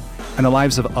lives and the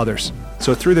lives of others.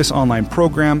 So through this online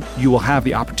program, you will have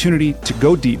the opportunity to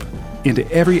go deep into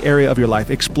every area of your life,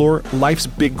 explore life's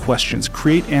big questions,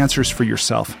 create answers for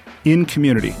yourself in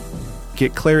community,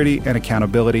 get clarity and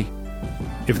accountability.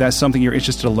 If that's something you're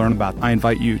interested to learn about, I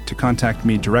invite you to contact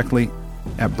me directly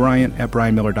at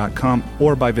brian@brianmiller.com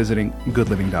or by visiting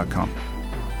goodliving.com.